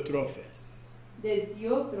De Diotrephes, de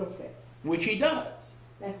Diótrofes, which he does.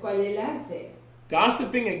 las cuales él hace,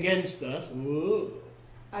 Gossiping against us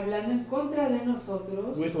hablando en contra de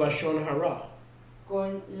nosotros with Lashon Hara.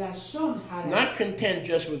 con la Shon Hara. Not content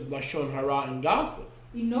just with Lashon Hara and gossip.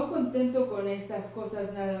 Y no contento con estas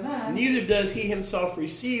cosas nada más, Neither does he himself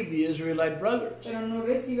receive the Israelite brothers, pero no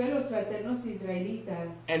recibe a los fraternos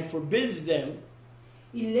israelitas and forbids them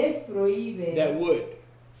y les prohíbe that would,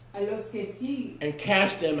 a los que sí and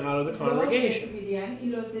cast them out of the los congregation. recibirían y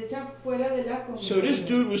los echa fuera de la So this congregación.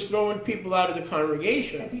 dude was throwing people out of the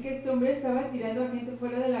congregation, Así que este hombre estaba tirando a gente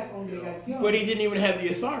fuera de la congregación, but he didn't even have the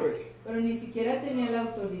authority. pero ni siquiera tenía la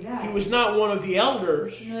autoridad. He was not one of the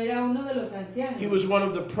elders. No era uno de los ancianos, He was one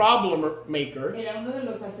of the problem makers, era uno de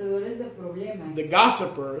los hacedores de problemas, the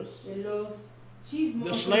gossipers, de los chismosos,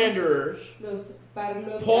 the slanderers. los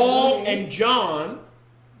parlotadores. Paul and John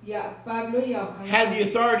Y a Pablo y a Johanan had the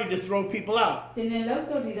authority to throw people out. tenían la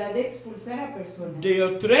autoridad de expulsar a personas.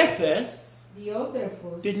 Diotrephes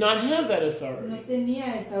Diótrefos did not have that no authority.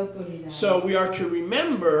 tenía esa autoridad. So we are to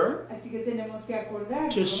remember Así que tenemos que to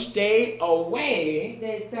acordarnos stay away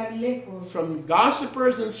de estar lejos from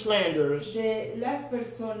gossipers and slanderers de las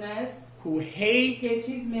personas who hate. que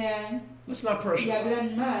chismean Let's not y personalize.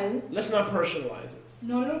 hablan mal. Let's not personalize this.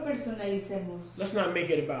 No lo personalicemos. Let's not make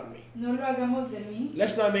it about me. No lo hagamos de mí.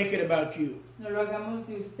 Let's not make it about you. No lo hagamos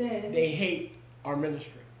de usted. They hate our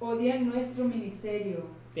ministry. Odian nuestro ministerio.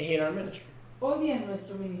 They hate our ministry. Odian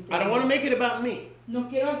nuestro ministerio. I don't want to make it about me. No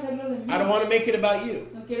quiero hacerlo de mí. I don't want to make it about you.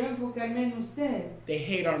 No quiero enfocarme en usted. They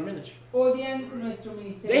hate our ministry. Odian nuestro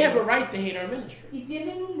ministerio. They have a right to hate our ministry. Y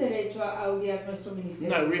tienen un derecho a odiar nuestro ministerio.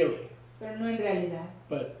 Not really, Pero no en realidad.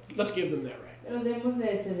 but let's give them that right. Pero démosle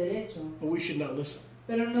ese derecho. But we should not listen.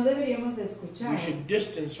 Pero no deberíamos de escuchar. We should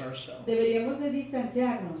distance ourselves. Deberíamos de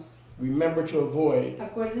distanciarnos. Remember to avoid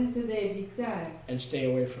Acuérdense de evitar and stay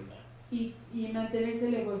away from that. y mantenerse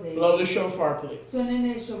lejos de Blow él. the shofar, please.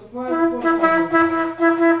 Suenen el shofar, por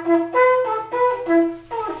favor.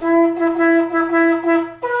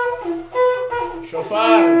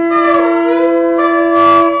 Shofar.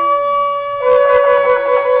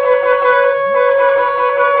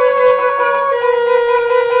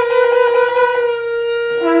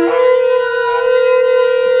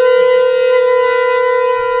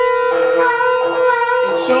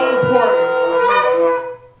 It's so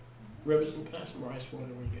important. Rivison, can I have some rice water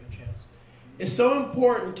when you get a chance? It's so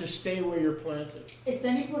important to stay where you're planted. Es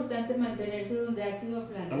tan importante mantenerse donde ha sido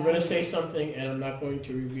I'm going to plantado. say something, and I'm not going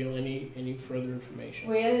to reveal any further information.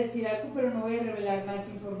 Voy a decir algo, pero no voy a revelar más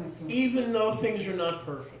información. Even though things are not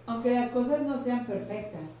perfect, Aunque las cosas no sean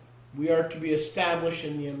perfectas, we are to be established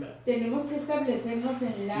in the Emet. tenemos que establecernos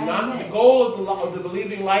en la Not the Emet. goal of the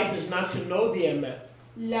believing life is not to know the Emet,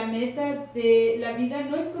 La meta de la vida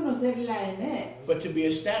no es conocer la Emet, but to be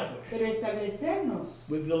established pero establecernos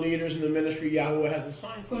with the leaders in the ministry Yahweh has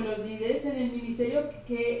assigned to con you. los líderes en el ministerio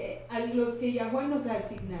a los que Yahweh nos ha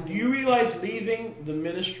asignado. Do you realize leaving the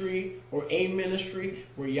ministry or a ministry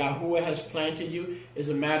where Yahweh has planted you is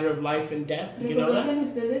a matter of life and death? You know that?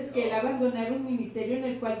 ¿Reconocen ustedes que el abandonar un ministerio en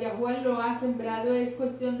el cual Yahweh lo ha sembrado es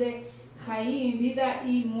cuestión de Jaim, vida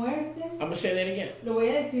y muerte? I'm going to say that again. Lo voy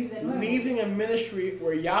a decir de nuevo. Leaving a ministry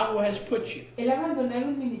where Yahweh has put you El abandonar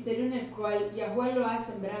un ministerio en el cual Yahweh lo ha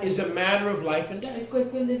sembrado is a matter of life and es death.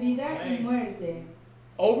 cuestión de vida y muerte.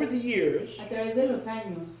 Over the years, A través de los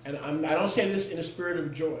años. and I don't say this in a spirit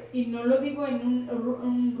of joy, Y no lo digo en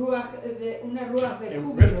una ruach de and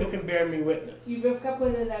júbilo. Rivka can bear me witness. Y Rivka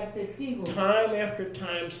puede dar testigo. Time after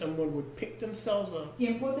time, someone would pick themselves up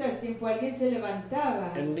Tiempo tras tiempo alguien se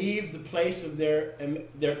levantaba and leave the place of their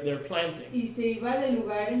planting. y se iba del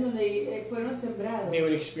lugar en donde fueron sembrados. They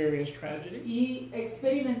would experience tragedy. Y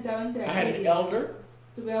experimentaban I had an tragedia. elder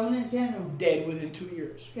Tuve a un anciano dead within 2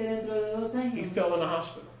 years. que dentro de 2 He años fell in a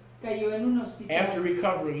hospital. cayó en un hospital. After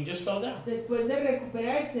recovering, he just fell down. Después de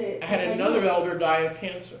recuperarse, I se had cayó. another elder die of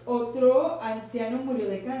cancer. Otro anciano murió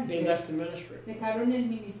de They cáncer. left the ministry Dejaron el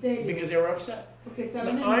ministerio because they were upset. porque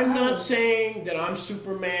estaban Now, I'm not enojados. saying that I'm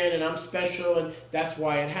Superman and I'm special and that's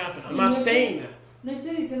why it happened. I'm Y no not estoy- saying that. No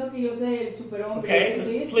estoy diciendo que yo soy el superhombre, Okay? que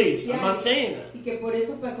soy Please, I'm especial not saying that. y que por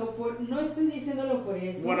eso pasó por... No estoy diciéndolo por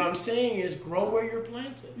eso. What I'm saying is grow where you're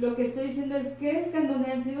planted. Lo que estoy diciendo es crezcan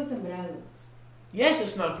donde han sido sembrados. Yes,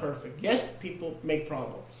 it's not perfect. Yes, people make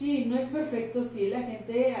problems. Sí, no es perfecto, sí, la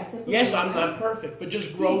gente hace Yes, I'm problemas. not perfect, but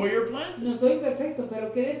just grow Sí. where you're planted. No soy perfecto,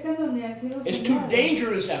 pero crezcan donde han sido It's too sembrados.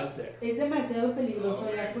 dangerous out there. Es demasiado peligroso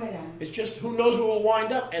allá afuera. It's just who knows who will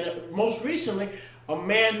wind up. And most recently, a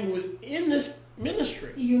man who was in this ministry.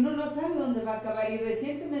 Y uno no sabe dónde va a acabar. Y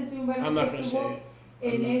recientemente un I'm varón not que going to say estuvo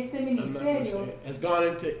it. en este I'm not going to say ministerio it. Has gone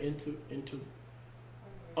into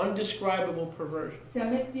undescribable perversion. se ha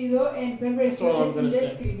metido en That's all I'm perversiones gonna say.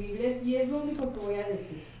 indescribibles y es lo único que voy a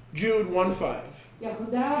decir. Jude 1:5. Y a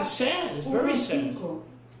Judá It's sad. It's very sad. 1:5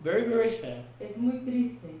 Very, very sad. es muy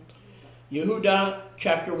triste. Yehuda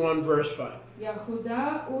chapter 1 verse 5. Y a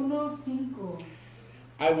Judá 1:5.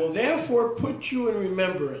 I will therefore put you in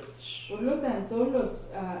remembrance, Por lo tanto,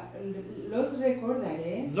 los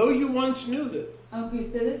recordaré, though you once knew this, aunque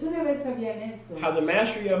ustedes una vez sabían esto, how the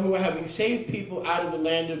Master Yahuwah, having saved people out of the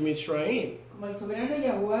land of Mitzrayim, como el soberano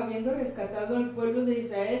Yahuwah, habiendo rescatado al pueblo de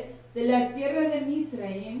Israel de la tierra de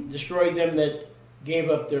Mizraim, destroyed them that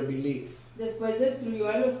gave up their belief. después destruyó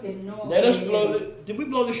a los que no Let us creyeron. blow did we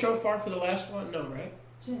blow the shofar for the last one? No, right?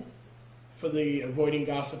 Yes. For the avoiding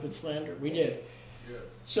gossip and slander? We did. Yes.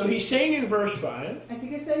 So he's saying in verse 5, Así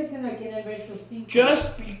que está diciendo aquí en el verso 5,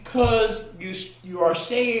 just because you are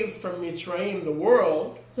saved from Mitzrayim, the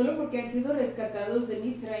world, solo porque han sido rescatados de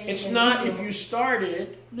Mizraim, it's del not mundo, if you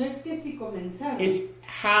started, no es que si comenzaron, it's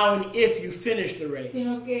how and if you finish the race.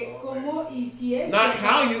 sino que cómo y si es Not que-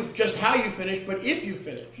 how you finish, but if you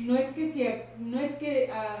finish. no es que si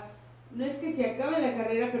acaban la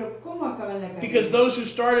carrera, pero cómo acaban la carrera. Because those who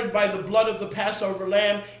started by the blood of the Passover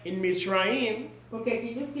lamb in Mitzrayim Porque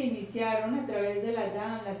aquellos que iniciaron a través de la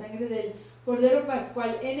sangre del Cordero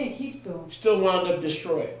Pascual en Egipto, still wound up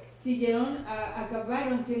destroyed.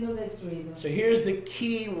 acabaron siendo destruidos. So here's the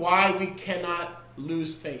key why we cannot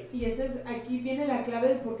lose faith. Y aquí viene la clave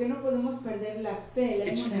de por qué no podemos perder la fe, la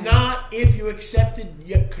It's emuná. not if you accepted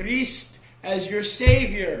Christ as your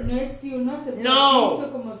Savior. No es si uno aceptó No. a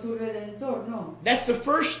Cristo como su Redentor, no. That's the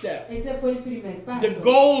first step. Ese fue el primer paso. The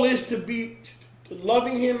goal is to be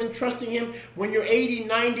loving Him and trusting Him when you're 80,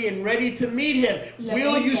 90 and ready to meet Him. La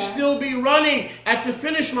Will you meta. still be running at the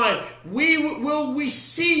finish line? Will we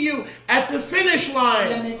see you at the finish La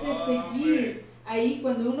line? meta es seguir ahí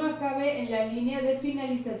cuando uno acabe en la línea de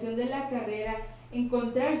finalización de la carrera,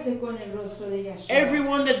 encontrarse con el rostro de Yahshua.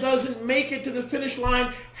 Everyone that doesn't make it to the finish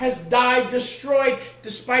line has died destroyed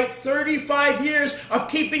despite 35 years of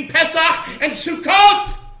keeping Pesach and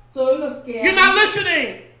Sukkot. Todos los que You're not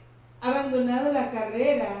listening. abandonado la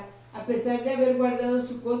carrera, a pesar de haber guardado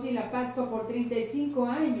Sukkot y la Pascua por 35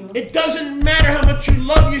 años, It doesn't matter how much you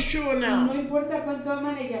love Yeshua no now. importa cuánto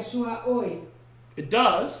aman a Yahshua hoy, It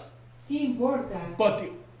does. sí importa, But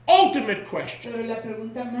the ultimate question, pero la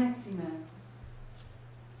pregunta máxima,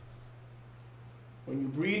 when you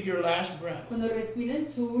breathe your last breath, cuando respiren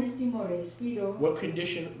su último respiro, what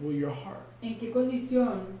condition will your heart ¿en qué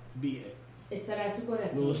condición be in? estará su Will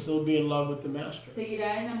corazón? it still be in love with the Master?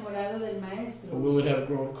 ¿Seguirá enamorado del Or Maestro? will it have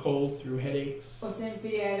grown cold through headaches, ¿O se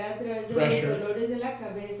enfriará a través de Pressure. los dolores de la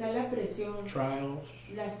cabeza, la presión, trials,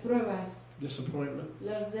 las pruebas, disappointment?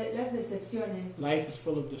 las decepciones? Life is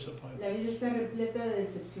full of disappointment. La vida está repleta de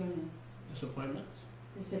decepciones. Disappointments?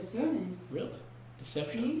 ¿Decepciones? Really?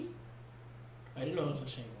 Deceptions? Sí. I didn't know it was the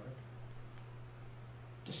same word.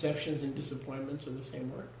 Deceptions and disappointments are the same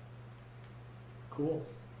word? Cool.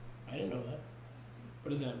 I didn't know that.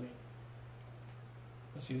 What does that mean?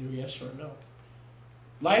 That's either yes or no.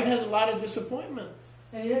 Life has a lot of disappointments.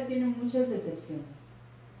 La vida tiene muchas decepciones.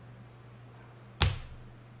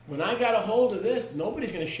 When I got a hold of this,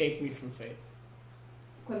 nobody's going to shake me from faith.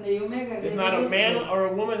 Cuando yo me agarré There's de not a man esto, or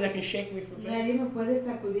a woman that can shake me from faith. nadie me puede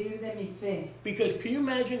sacudir de mi fe. Because can you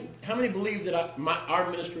imagine how many believe that our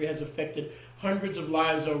ministry has affected hundreds of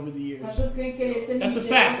lives over the years? ¿Cuántos creen que este That's a ministerio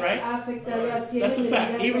fact, right? ha afectado a cientos That's a de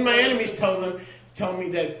fact. vidas Even a my través de enemies esto? tell me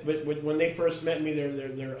that when they first met me,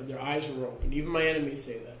 their eyes were open. Even my enemies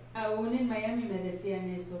say that. Aún en Miami me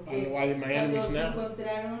decían eso, I don't know que why they're my cuando enemies se now.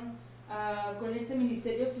 encontraron con este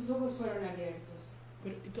ministerio, sus ojos fueron abiertos.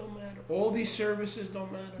 But it don't matter. All these services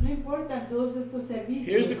don't matter. No importan todos estos servicios.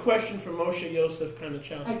 Here's the question from Moshe Yosef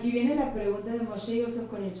Kanachowski. Aquí viene la pregunta de Moshe Yosef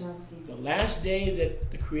Konichowski. The last day that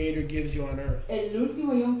the Creator gives you on earth, El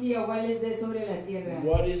último Yom Kippur les dé sobre la tierra.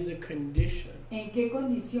 what is the condition ¿En qué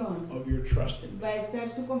condición of your trust in me? va a estar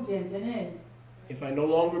su confianza en Él? If I no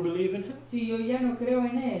longer believe in Him, Si yo ya no creo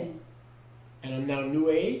en Él and I'm now New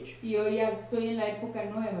Age, y yo ya estoy en la época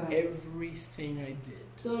nueva, everything I did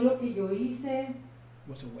todo lo que yo hice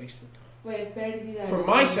was a waste of time. fue pérdida For de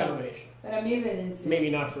my tiempo. salvation, Para mi redención. maybe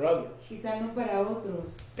not for others. Quizá no para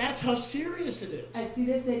otros. That's how serious it is. Así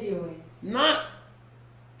de serio es. Not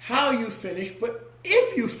how you finish, but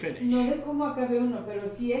if you No finish. de cómo acabe uno, pero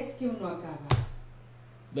si es que uno acaba.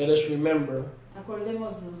 Let us remember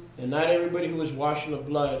Acordémonos that not everybody who is washed in the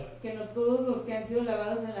blood que no todos los que han sido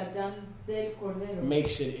lavados en la dam del Cordero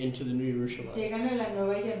makes it into the New Jerusalem. llegan a la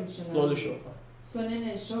Nueva Blow the Jerusalén. shofar. Son en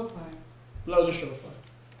el shofar. Blow the shofar.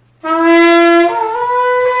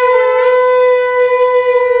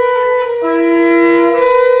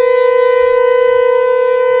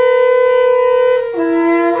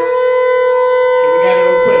 Okay, we gotta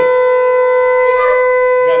go quick.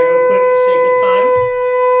 Gotta go quick for sake of time.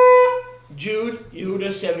 Jude, Yehuda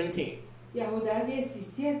 17 Yahudá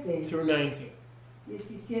 17, through 19.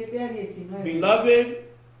 17 a 19. Beloved,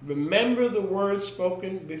 remember the words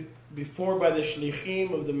spoken before by the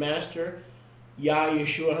shlichim of the Master, Yah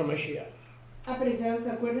Yeshua HaMashiach. Apreciados,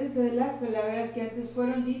 acuérdense de las palabras que antes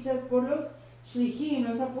fueron dichas por los shlichim,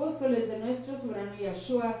 los apóstoles de nuestro soberano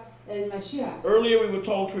Yahshua, el Mashiach. Earlier we were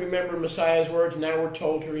told to remember Messiah's words, now we're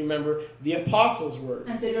told to remember the Apostles' words.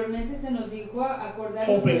 Anteriormente se nos dijo acordarnos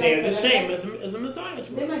Hoping they are de the las same palabras as the Messiah's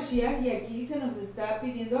de words. Mashiach, y aquí se nos está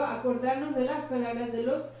pidiendo acordarnos de las palabras de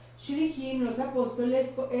los shlichim, los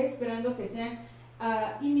apóstoles, esperando que sean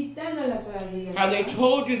imitando las palabras de How they Yahshua.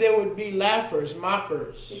 told you there would be laughers, Y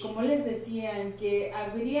mockers como les decían que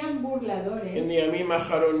habrían burladores in the Yamim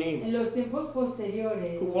HaCharonim en los tiempos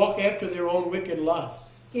posteriores who walk after their own wicked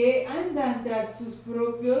lusts. que andan tras sus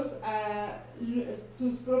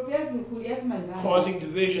propias lujurias malvadas, Causing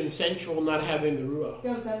division, sensual, not having the Ruach.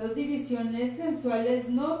 causando divisiones sensuales,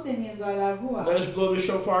 no teniendo a la rúa. Let us blow the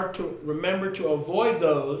shofar to remember to avoid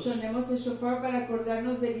those Sonemos el shofar para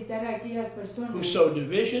acordarnos de evitar a aquellas who personas sow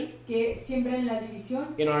division que siembran la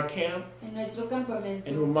división in our camp en nuestro campamento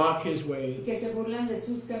and who mock His y ways que se burlan de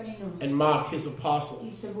sus caminos and mock His y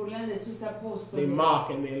apostles. se burlan de sus They apóstoles,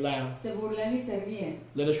 mock and they laugh. se burlan y se ríen.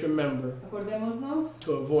 Let us remember Acordémonos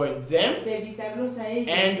to avoid them de evitarlos a ellos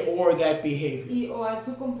and or that behavior. y o a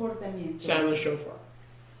su comportamiento. Sound the shofar.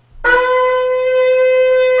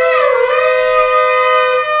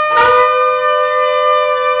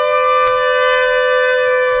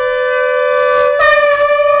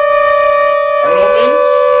 Romans.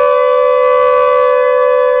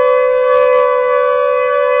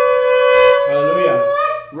 Hallelujah.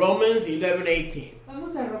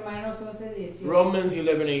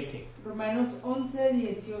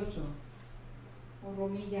 11:18. O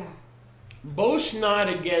Romilla. Boast not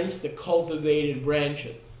against the cultivated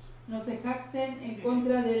branches, No se jacten en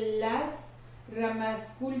contra de las ramas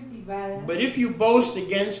cultivadas. but if you boast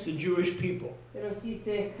against the Jewish people, Pero si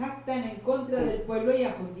se jactan en contra del pueblo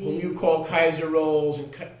whom you yahudí, call Kaiser rolls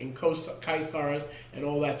and Kaisars and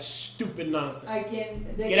all that stupid a nonsense.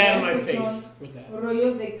 quien Get out of my declaran que face son with that.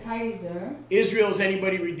 rollos de Kaiser, Israel is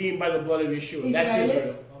anybody redeemed by the blood of Yeshua. That's Israel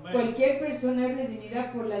Israel. es cualquier persona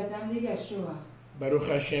redimida por la dam de Yeshua. Baruch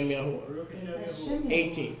Hashem Yahuwah. Hashem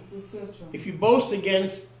 18. 18. If you boast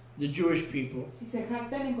against the Jewish people, Si se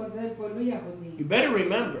jactan en contra del pueblo yahudí, you better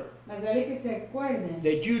remember más vale que se acuerden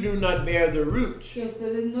that you do not bear the roots, que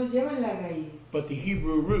ustedes no llevan la raíz, but the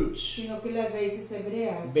Hebrew roots sino que las raíces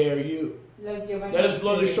hebreas bear you. las llevan. Let us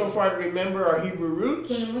blow the ustedes. shofar to remember our Hebrew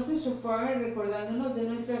roots Sonemos el shofar recordándonos de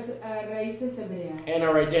nuestras raíces hebreas and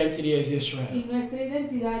our identity as Israel. y nuestra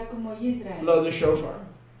identidad como Israel. Blow the shofar.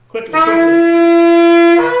 Quickly,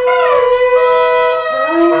 quickly.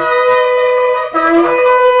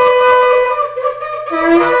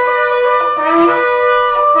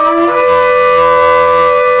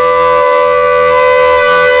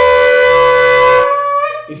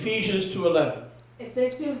 Ephesians 2:11.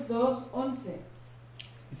 Efesios 2:11.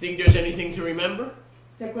 You think there's anything to remember?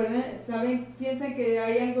 ¿Se acuerdan? ¿Saben? ¿Piensan que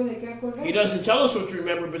hay algo de qué acordar? He doesn't tell us what to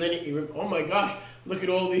remember, but then oh my gosh, look at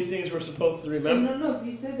all these things we're supposed to Él remember. no nos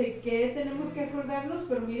dice de qué tenemos que acordarnos,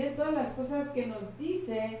 pero miren todas las cosas que nos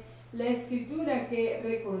dice la escritura que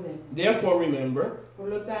recordemos. Therefore, remember, Por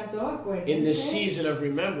lo tanto, in this acuérdense season of en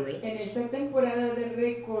remembrance, esta temporada de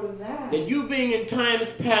recordar that you being in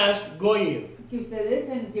times past Goyim, que ustedes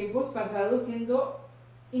en tiempos pasados siendo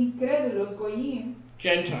incrédulos, goyim,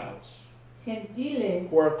 Gentiles, gentiles,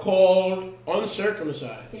 who are called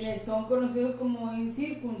uncircumcised quienes son conocidos como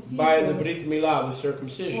incircuncisos by the Brit Milah, the por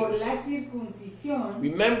circumcision. la circuncisión.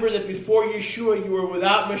 Remember that before Yeshua you were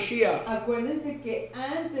without Mashiach. Acuérdense que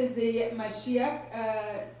antes de Mashiach,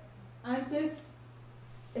 antes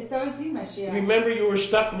estaban sin Mashiach. Remember you were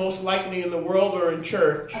stuck most likely in the world or in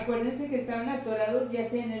church, Acuérdense que estaban atorados ya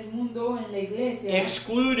sea en el mundo o en la iglesia,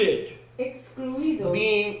 excluded, excluidos,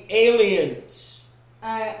 being aliens,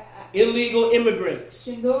 illegal immigrants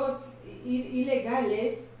siendo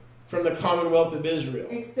ilegales, from the Commonwealth of Israel.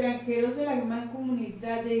 extranjeros de la gran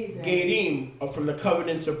comunidad de Israel. Gerim, or from the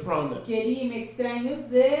covenants of promise. Kerim, extraños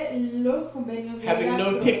de los convenios de Having la no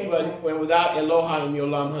promesa. tikva when without Eloha in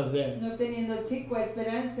Yolam Hazeh. No teniendo tikva,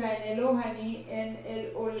 esperanza en el Ohani en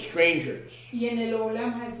el Strangers. y en el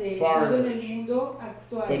Olam Hazeh, Foreigners. en el mundo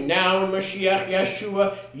actual. But now in Mashiach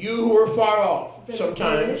Yeshua, you who were far off Pero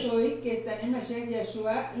sometimes ustedes hoy que están en Mashiach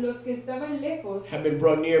Yeshua, los que estaban lejos have been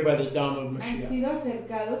brought near by the Dam of han Mashiach. sido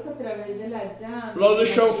acercados a través de la dam. Blow the de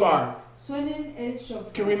Mashiach. shofar Suenen el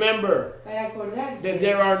shofar to remember para acordarse that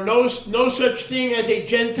there are no such thing as a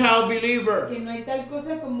Gentile believer que no hay tal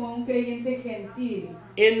cosa como un creyente gentil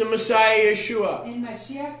in the Messiah Yeshua. en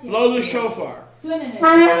Mashiach Blow the Yeshua. shofar Suenen el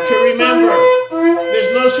shofar. to remember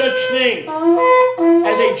there's no such thing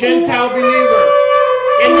as a Gentile believer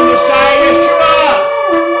in the Messiah Yeshua.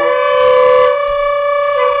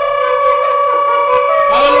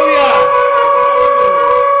 Hallelujah.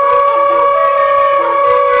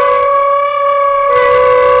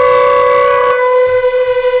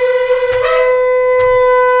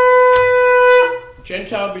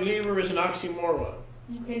 Gentile believer is an oxymoron,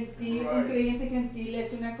 Un creyente gentil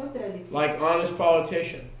es una contradicción. like honest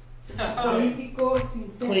politician, Político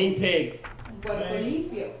sincero, clean pig, un cuerpo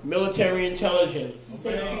limpio, military intelligence,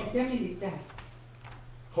 inteligencia militar,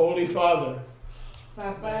 holy father.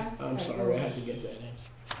 papa. I'm sorry, I had to get that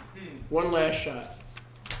in. One last shot.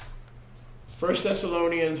 1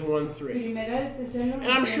 Thessalonians 1:3. Primera de And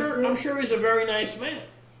I'm Tesalonicenses. sure he's a very nice man.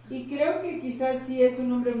 Y creo que quizás sí es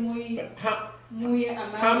un hombre muy, But muy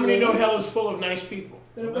how many know amable. hell is full of nice people?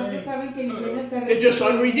 Pero ¿cuántos saben que el infierno está They're just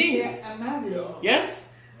repleto de unredeemed. gente amable? Yes?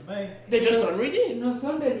 Amen. They're just unredeemed. No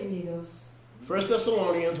son redimidos. 1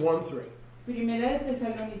 Thessalonians 1:3. Primera de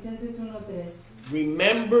Tesalonicenses 1:3.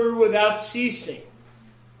 Remember without ceasing.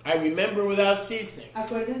 I remember without ceasing.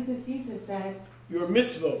 Acuérdense sin cesar Your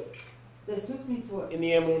mitzvot de sus mitzvot in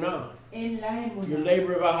the emunah. en la Your emunah,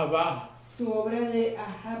 labor of ahavah. su obra de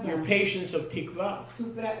ahava, Your patience of tikvah. su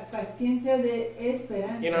paciencia de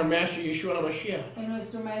esperanza In our Master Yeshua HaMashiach. en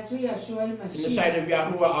nuestro maestro Yahshua el In the sight Mashiach, of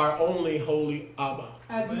Yahuwah, our only holy Abba.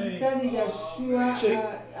 a vista de Yahshua, Sí.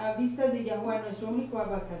 a vista de Yahuwah, nuestro único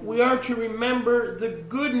abacado. We are to remember the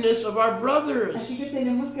goodness of our brothers. Así que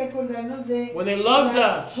tenemos que acordarnos de When they loved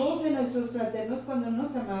la us. voz de nuestros fraternos cuando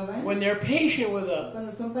nos amaban, When they're patient with cuando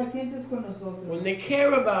us. son pacientes con nosotros, When they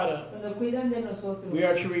care about cuando us. cuidan de nosotros. We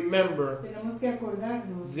are to remember Tenemos que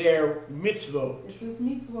acordarnos their mitzvot de sus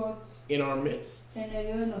mitzvot in our midst. en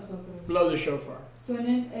medio de nosotros. Blow the shofar.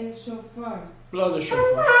 Suenen el shofar. Blow the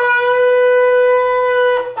shofar.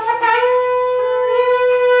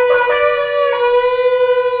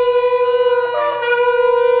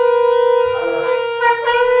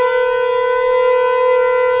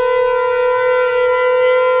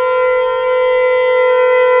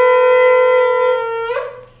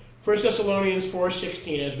 First Thessalonians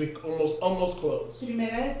 4:16 as we almost close.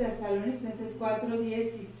 Primera de Tesalonicenses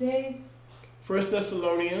 4:16. First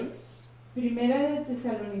Thessalonians. Primera de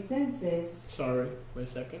Tesalonicenses Sorry, wait a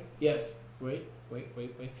second. Yes, wait.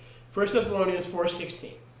 First Thessalonians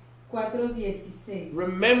 4:16. 4:16.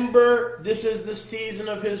 Remember, this is the season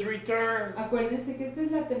of his return. Acuérdense que esta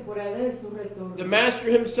es la temporada de su retorno. The Master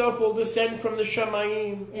himself will descend from the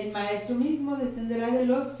Shamayim El Maestro mismo descenderá de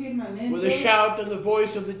los with a firmamentos shout and the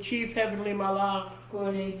voice of the chief heavenly malach,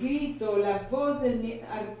 con el grito, la voz del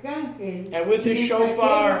arcángel, and with his el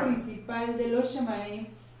shofar, principal de los Shamaim,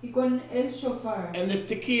 y con el shofar, and the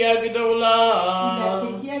Tekiah y la Gedolah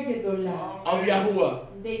chequia Gedolah of Yahuwah.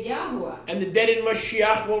 de Yahuwah. And the dead in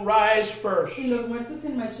Mashiach will rise first. Y los muertos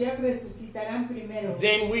en Mashiach resucitarán primero.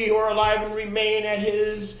 Then we who are alive and remain at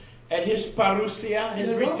his parousia,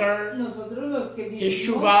 his Luego, return, nosotros los que his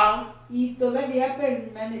vivimos shuvah, y todavía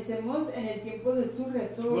permanecemos en el tiempo de su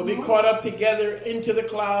retorno, will be caught up together into the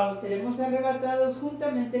clouds. seremos arrebatados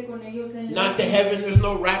juntamente con ellos en Not las to heaven, nubes. there's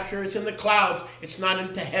no rapture, it's in the clouds. It's not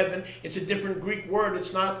into heaven, it's a different Greek word.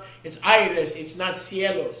 It's iris, it's not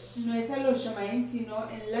cielos. No es a los Shamaim, sino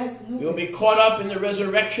en las We'll be nubes. caught up in the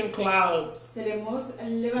resurrection clouds. Seremos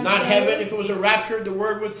Not heaven, if levantados it was a rapture, the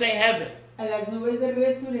word would say heaven. a las nubes de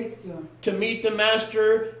resurrección. To meet the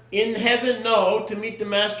Master in heaven? No, to meet the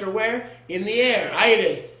Master where? In the air,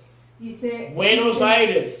 iris. Dice, Buenos dice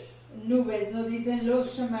Aires. nubes, no dicen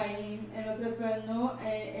los Shamaim, en otras palabras, no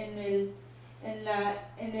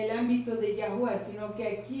en el ámbito de Yahuwah, sino que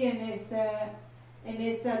aquí en esta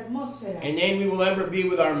atmósfera. And then we will ever be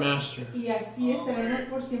with our Master. Y así estaremos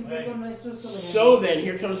por siempre con nuestro So soberano. then,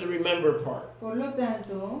 here comes the remember part. Por lo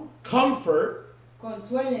tanto, Comfort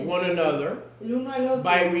consuelen one another el uno al otro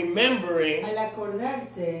by remembering al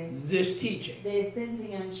acordarse this teaching. de esta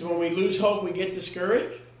enseñanza. So when we lose hope, we get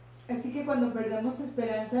discouraged. Así que cuando perdemos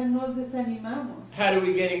esperanza nos desanimamos. How do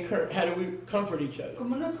we get encouraged? How do we comfort each other?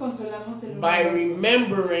 ¿Cómo nos consolamos el uno By al otro?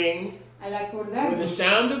 remembering Al with the acordarnos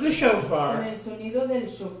sound of the con shofar el sonido del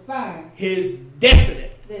shofar his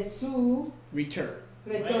definite de su return.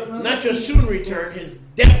 retorno. Not just soon return, his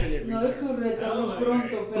definite No de return. su retorno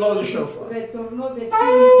pronto, Blow pero the de su shofar. retorno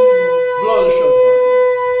definitivo. Blow the shofar.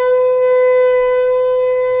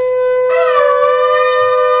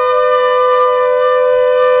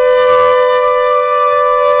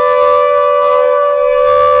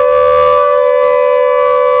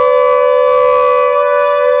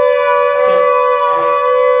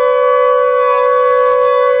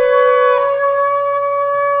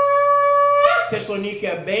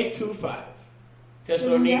 Thessalonica Bet 2:5.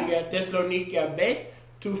 Thessalonica Bet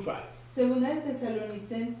 2:5. Segunda de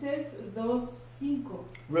Tesalonicenses 2:5.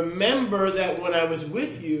 Remember that when I was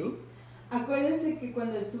with you, Acuérdense que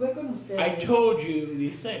cuando estuve con I ustedes, told you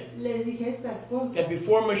these things. les dije estas cosas. That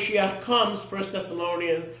before Mashiach comes, 1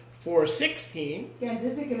 Thessalonians 4:16, Que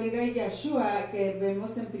antes de que venga Yeshua, que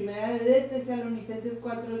vemos en primera de Tesalonicenses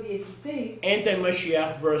 4:16,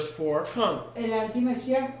 anti-Mashiach verse 4 comes el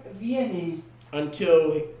anti-Mashiach viene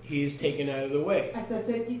until he is taken out of the way. hasta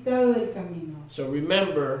ser quitado del camino. So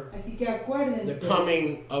remember Así que the acuérdense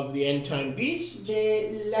coming of the end time beast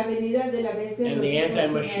de la venida de la bestia de and los the tiempos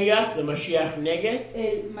anti-Mashiach, finales, the Mashiach Neged,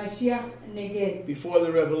 el Mashiach Neged, before the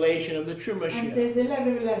revelation of the true Mashiach. antes de la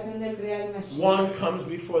revelación del real Mashiach. One comes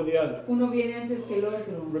before the other. Uno viene antes que el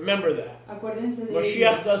otro. Remember that. Acuérdense de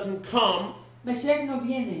Mashiach ello. doesn't come Mashiach no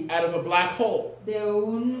viene out of a black hole. de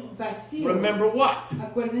un vacío. Remember what?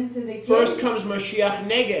 Acuérdense de que First comes Mashiach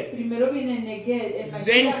Neged, primero viene Neged, el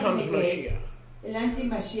then Mashiach comes Neged, Mashiach. el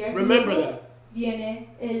anti-Mashiach. Remember luego that. Viene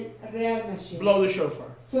el real Mashiach. Blow the shofar.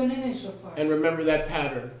 Suenen el shofar. And remember that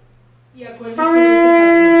pattern. Y acuérdense de ese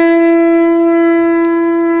patrón.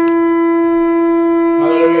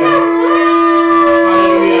 Hallelujah.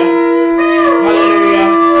 Hallelujah.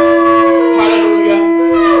 Hallelujah. Hallelujah.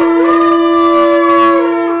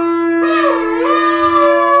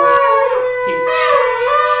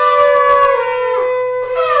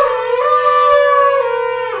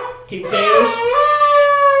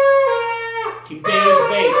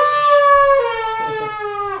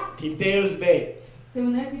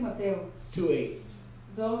 Segunda de Timoteo 2:8.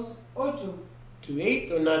 2:8.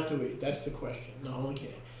 2:8 or not 2:8? That's the question. No,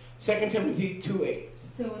 okay. 2 Timothy 2:8.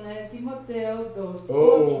 Segunda de Timoteo 2:8.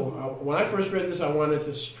 Oh, when I first read this, I wanted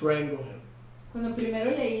to strangle him. Cuando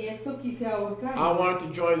primero leí esto quise ahorcar. I wanted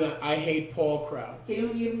to join the I Hate Paul crowd. Quise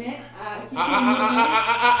unirme a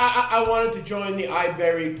I wanted to join the I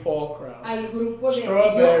Buried Paul crowd. al grupo de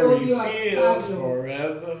Strawberry Yo odio a fields Pablo.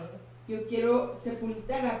 forever. Yo quiero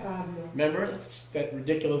sepultar a Pablo. Remember that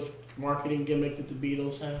ridiculous marketing gimmick that the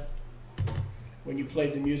Beatles had? When you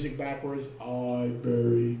played the music backwards, I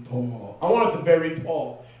buried Paul. I wanted to bury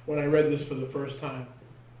Paul when I read this for the first time.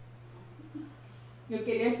 Yo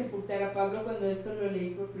quería sepultar a Pablo cuando esto lo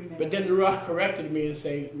leí por primera But then vez. the Ruach corrected me and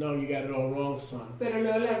said, no, you got it all wrong, son. Pero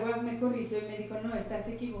luego la Ruach me corrigió y me dijo, no, estás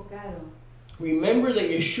equivocado. Remember that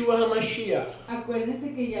Yeshua HaMashiach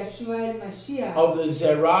Acuérdense que Yeshua el Mashiach, of the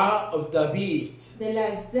Zerah of David, de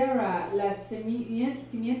la Zera, la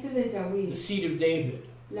simiente de the David, seed of David,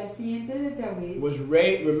 la simiente de David, was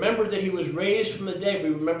raised. Remember that he was raised from the dead.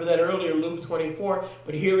 We remember that earlier, Luke 24.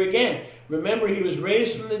 But here again, remember he was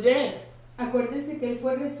raised from the dead. acuérdense que él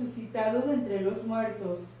fue resucitado de entre los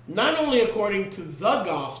muertos, Not only according to the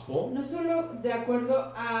gospel. no solo de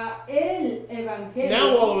acuerdo a el evangelio,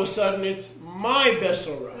 Now all of a sudden it's my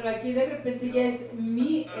Besorah. pero aquí de repente ya es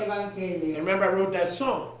mi And evangelio. remember I wrote that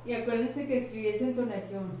song, Y acuérdense que escribí esa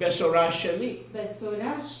entonación, Besorah Sheli.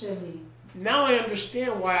 Besorah Sheli. Now I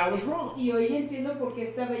understand why I was wrong. Y hoy entiendo por qué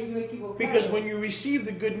estaba yo equivocado. Because when you receive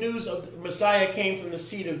the good news of the Messiah came from the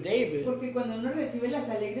seed of David, Porque cuando uno recibe las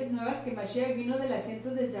alegres nuevas que Mashiach vino del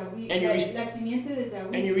asiento de David, And you rec- la simiente de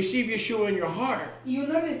and you David, receive Yeshua in your heart, y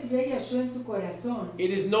uno recibe a Yeshua en su corazón, it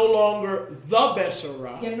is no longer the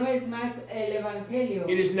Besorah. ya no es más el evangelio,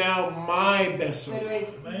 It is now my pero Besorah, es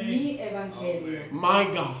mi evangelio, my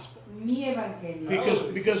gospel. mi evangelio.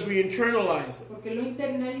 Because we internalize it. Porque lo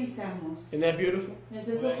internalizamos. Isn't that beautiful? ¿No es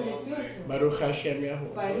eso precioso? Baruch Hashem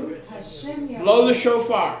Yahuwah. Baruch Hashem Yahweh. Blow the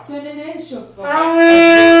shofar. Suenen el shofar.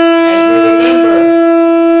 As we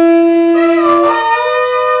remember.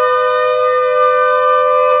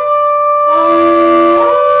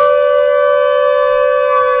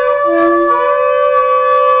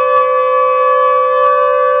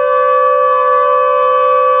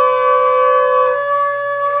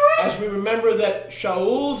 As we remember that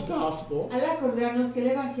Shaul's gospel Al acordarnos que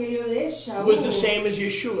el evangelio de Shaul was the same as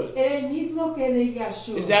Yeshua's. era el mismo que de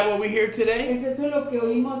Yeshua. Is that what we hear today? ¿Es eso lo que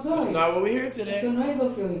oímos That's hoy? not what we hear Eso today. no es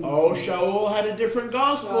lo que oímos. Oh, Shaul had a different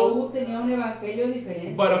gospel. Shaul tenía un evangelio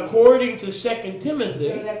diferente. But according to 2 Pero Timothy,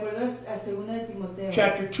 de acuerdo a 2 de Timoteo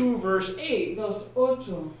chapter 2, verse 8,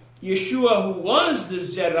 2:8, Yeshua, who was the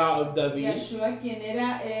Zerah of David, Yeshua, quien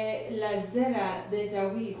era la Zera de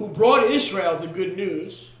David, who brought Israel the good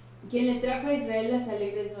news, quien le trajo a Israel las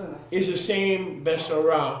alegres nuevas, is the same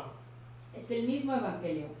Besorah es el mismo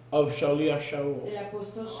evangelio of Shaliach Shaul. del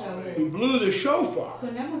apóstol We Shaul. blew the shofar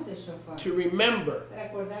Sonamos el shofar to remember para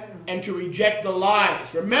acordarnos. and to reject the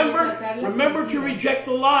lies. Remember to reject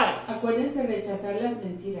the lies. Acuérdense rechazar las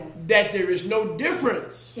mentiras, That there is no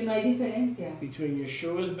difference que no hay diferencia between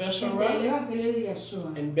Yeshua's entre el Besorah evangelio de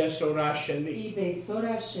Yeshua and Besorah Shali. y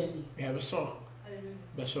Besorah Sheli. We have a song,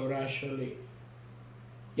 Besorah Shali.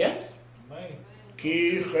 Yes?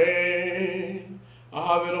 Ki chen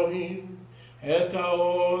ahav Elohim et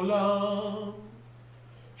haolam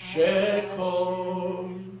shekol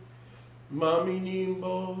maminim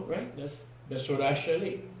bo. Right? That's Besorah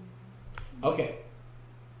Shali. Okay.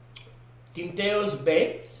 Timteos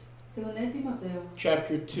Bet, Segunda de Timoteo,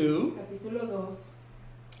 chapter 2 capítulo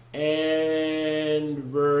 2, and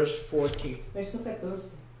verse 14. verso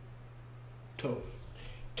 14. Tov.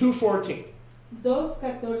 2:14.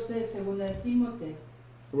 2:14 de Segunda de Timoteo.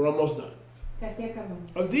 We're almost done. Casi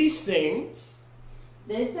acabamos. Of these things,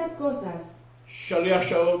 De estas cosas Shaliach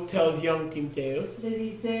Shaul tells young Timteos, le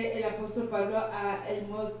dice el apóstol Pablo a el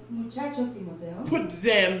muchacho Timoteo, put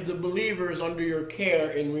them, the believers, under your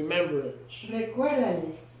care in remembrance,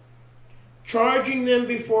 recuérdales, charging them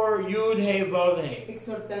before Yud He Vav He,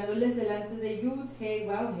 exhortándoles delante de Yud He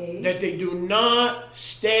Vav He, that they do not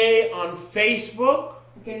stay on Facebook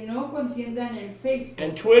que no contiendan en Facebook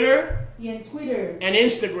and Twitter y en Twitter and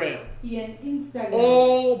Instagram y en Instagram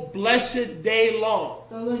all blessed day long,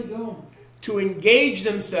 todo el yom, to engage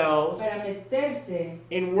themselves para meterse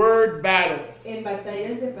in word battles. en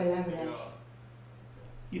batallas de palabras.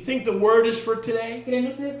 You think the word is for today? ¿Creen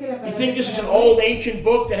ustedes que la palabra You think this is an para hoy? old ancient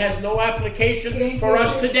book that has no application ¿Creen for que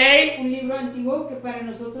us es today? un libro antiguo que para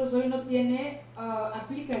nosotros hoy no tiene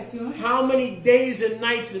aplicación? How many days and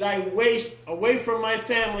nights did I waste away from my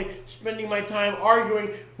family, spending my time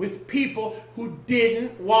arguing with people who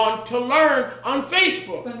didn't want to learn on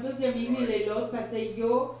Facebook? ¿Cuántos de a mí mi reloj pasé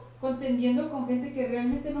yo contendiendo con gente que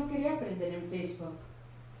realmente no quería aprender en Facebook?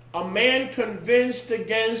 A man convinced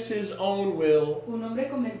against his own will Un hombre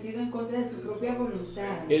convencido en contra de su propia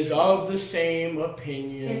voluntad is of the same es de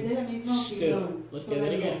opinion la misma still. opinión. Let's say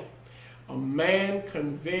that again. A man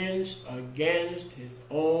convinced against his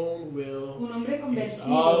own will Un hombre is convencido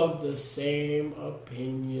of the same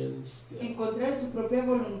opinion en still. contra de su propia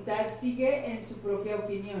voluntad sigue en su propia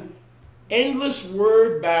opinión. Endless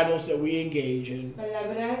word battles that we engage in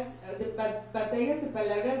Palabras, batallas de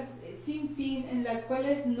palabras sin fin en las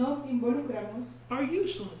cuales nos involucramos are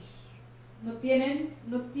useless. no tienen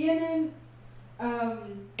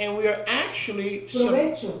And we are actually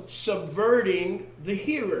provecho subverting the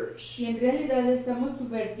hearers. y en realidad estamos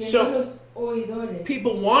subvirtiendo So, a los oidores.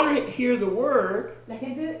 People want to hear the word, La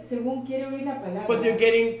gente según quiere oír la palabra, but they're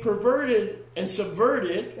getting perverted and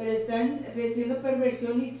subverted pero están recibiendo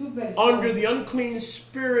perversión y subversión under the unclean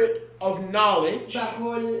spirit of knowledge,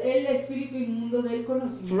 bajo el espíritu inmundo del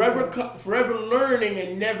conocimiento, forever learning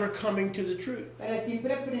and never coming to the truth. para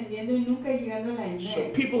siempre aprendiendo y nunca llegando a la So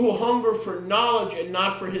verdad. people who hunger for knowledge and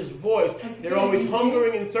not for his voice, they're always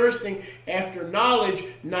hungering and thirsting after knowledge,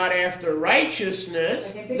 not after La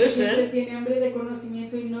righteousness. gente que siempre Listen, tiene hambre de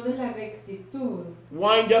conocimiento y no de la rectitud,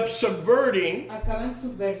 wind up subverting acaban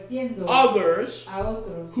subvirtiendo others a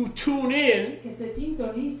otros who tune in que se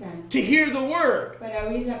sintonizan to hear the word para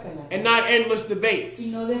oír la palabra and not endless y debates.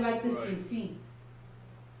 no debates Right. sin fin.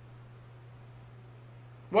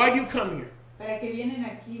 Why do you come here? ¿Para qué vienen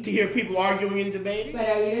aquí? To hear people arguing and debating?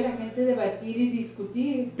 Para oír a la gente debatir y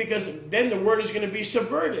discutir, Because then the word is going to be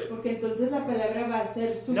subverted. porque entonces la palabra va a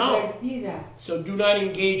ser No. subvertida. So do not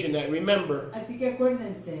engage in that. Remember Así que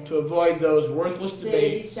acuérdense to avoid those worthless de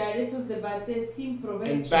debates evitar esos debates sin and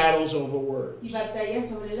provecho battles over y words. batallas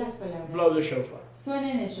sobre las Blow the palabras. shofar.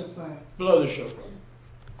 Suenen el shofar. Blow the shofar.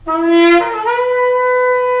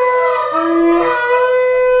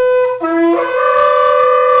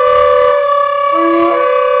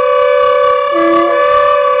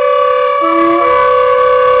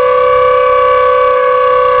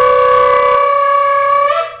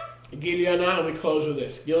 Gileanah, and we close with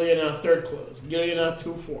this. Gileanah, third close. Gileanah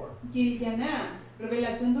 2:4. Gilganá,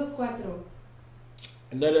 Revelación 2:4.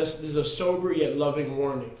 And this is a sober yet loving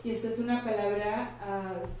warning. Y esta es una palabra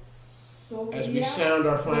As we sobria, sound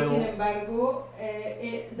our pero sin final, embargo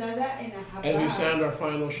dada en as we Ahabá, sound our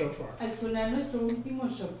final shofar. al sonar nuestro último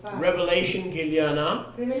shofar. Revelation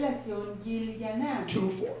Gileanah Revelación Gilganá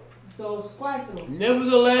 2:4. 2:4.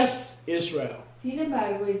 Nevertheless, Israel, Sin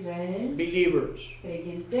embargo, Israel, believers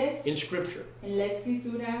creyentes in Scripture, en la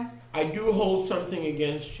Escritura, I do hold something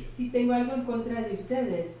against you. si tengo algo en contra de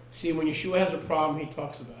ustedes. See, when Yeshua has a problem, he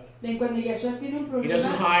talks about it. Ven, cuando Yahshua tiene un He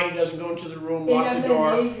doesn't problema, hide, he doesn't go into the room, Él lock the habla de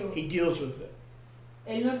door, ello. he deals with it.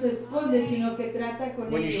 Él no se esconde, sino que trata con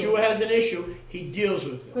When ellos. Yeshua has an issue, he deals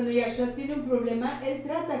with it. Cuando Yahshua tiene un problema, Él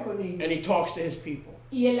trata con ellos. And he talks to his people.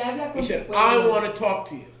 Y Él habla He con su said, pueblo. I want to talk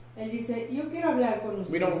to you. Él dice, yo quiero hablar con We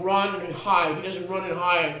ustedes. don't run and hide. He doesn't run and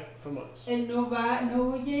hide from us. Él no va,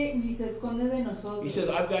 no huye ni se esconde de nosotros. He says,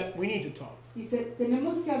 we need to talk. Dice,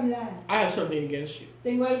 tenemos que hablar. I have something against you.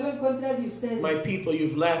 Tengo algo en contra de ustedes. My people,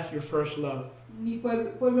 you've left your first love. Mi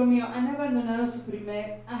pueblo mío, han abandonado su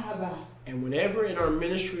primer Ahabá. And whenever in our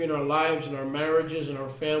ministry, in our lives, in our marriages, in our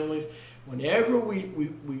families, whenever we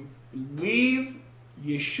leave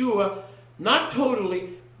Yeshua, not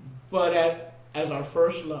totally, but as our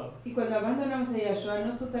first love, Y cuando abandonamos a Yahshua,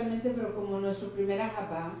 no totalmente, pero como nuestro primer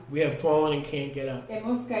Ahabá, we have fallen and can't get up.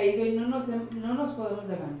 hemos caído y no nos podemos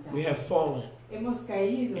levantar. We have fallen Hemos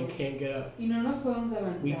caído and can't get up. y no nos podemos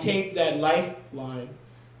levantar. We take that lifeline.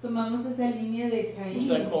 Tomamos esa línea de What's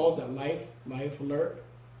that Caín. called? That life alert?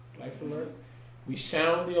 Life alert? We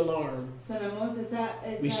sound the alarm. Sonamos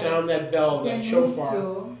We sound that bell, that ese shofar,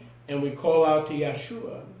 anuncio and we call out to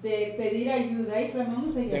Yeshua de pedir ayuda y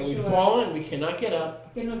clamamos a that we've Yahshua fallen, we cannot get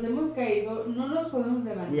up. que nos hemos caído, no nos podemos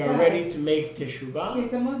levantar. We are ready to make Y teshuvah,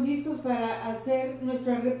 estamos listos para hacer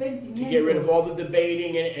nuestro arrepentimiento. to get rid of all the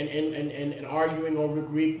debating and arguing over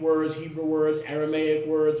Greek words, Hebrew words, Aramaic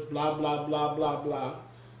words, blah, blah, blah, blah, blah.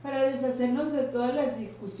 para deshacernos de todas las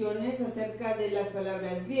discusiones acerca de las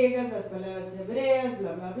palabras griegas, las palabras hebreas,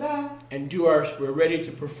 bla, bla, bla. And we're ready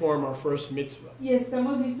to perform our first mitzvah. Y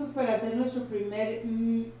estamos listos para hacer nuestra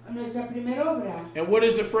primera obra. And what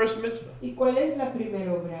is the first mitzvah? ¿Y cuál es la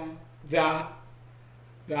primera obra?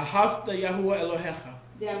 V'ahavta Yahuwah Elohecha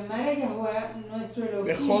De amar a Yahweh, nuestro v'chol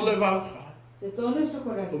Elohim, levavcha de todo nuestro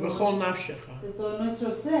v'chol corazón, nafshecha de todo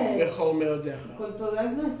nuestro ser, v'chol meodecha. con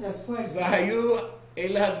todas nuestras fuerzas. V'hayu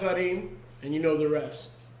ele hadvarim, and you know the rest.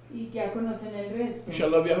 Y ya conocen el resto. You shall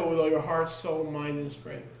love Yahweh with all your heart, soul, mind, and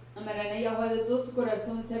strength. Amarán a Yahweh de todo su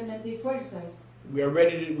corazón, ser, mente y fuerzas. We are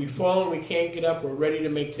ready to, we fall and we can't get up, we're ready to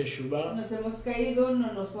make teshuvah. Nos hemos caído,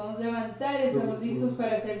 no nos podemos levantar, estamos listos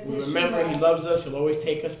para hacer We remember He teshuva. loves us, He'll always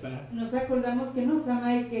take us back. Nos acordamos que nos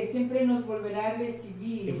ama y que siempre nos volverá a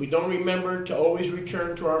recibir. If we don't remember to always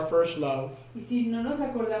return to our first love, Y si no nos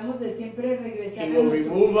acordamos de siempre regresar He a will nuestro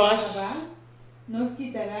remove primer us. Abba, nos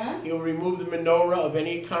quitará He will remove the menorah of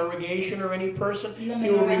any congregation or any person. La He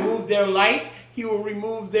will menorá. remove their light. He will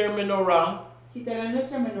remove their menorah quitará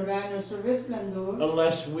nuestra menorá, nuestro resplandor,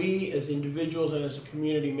 unless we as individuals and as a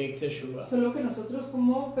community make teshuvah. solo que nosotros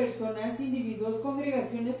como personas, individuos,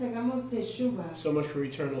 congregaciones hagamos teshuva. So much for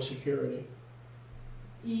eternal security.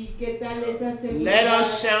 ¿Y qué tal esa seguridad? Let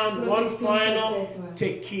us sound one protección final perpetua?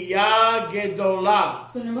 Tekiah Gedolah.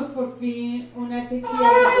 Sonemos por fin una tequila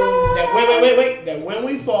That wait. That when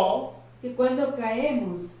we fall, que cuando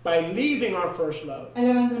caemos, by leaving our first love al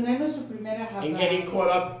abandonar nuestra primera and getting jabá caught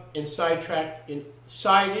up and sidetracked in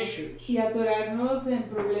side issues, y atorarnos en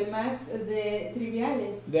problemas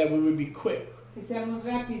triviales, that we would be quick que seamos to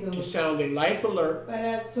rápidos sound a life alert,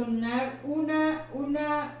 para sonar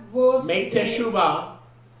una voz make teshuvah,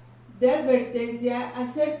 de advertencia,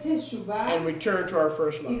 hacer teshuva and return to our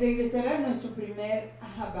first y love. regresar a nuestro primer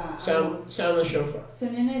jabá. Sound the shofar.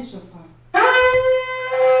 Suenen el shofar.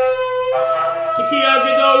 Tekiah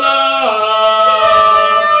Gedolah.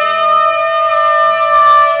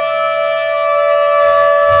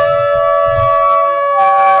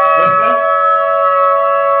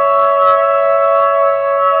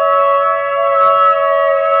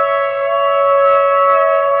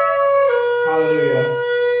 Hallelujah.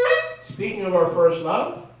 Speaking of our first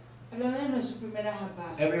love, Hablando de nuestra primera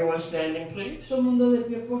jabá. everyone standing, please, Todo el mundo de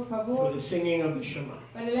pie, por for favor, the singing of the Shema.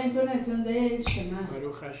 para la entonación del Shema.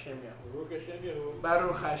 Baruch Hashem Yahuwah.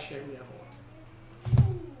 Baruch Hashem Yahuwah.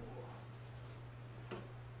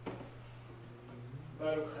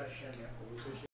 Baruch Hashem Yahuwah.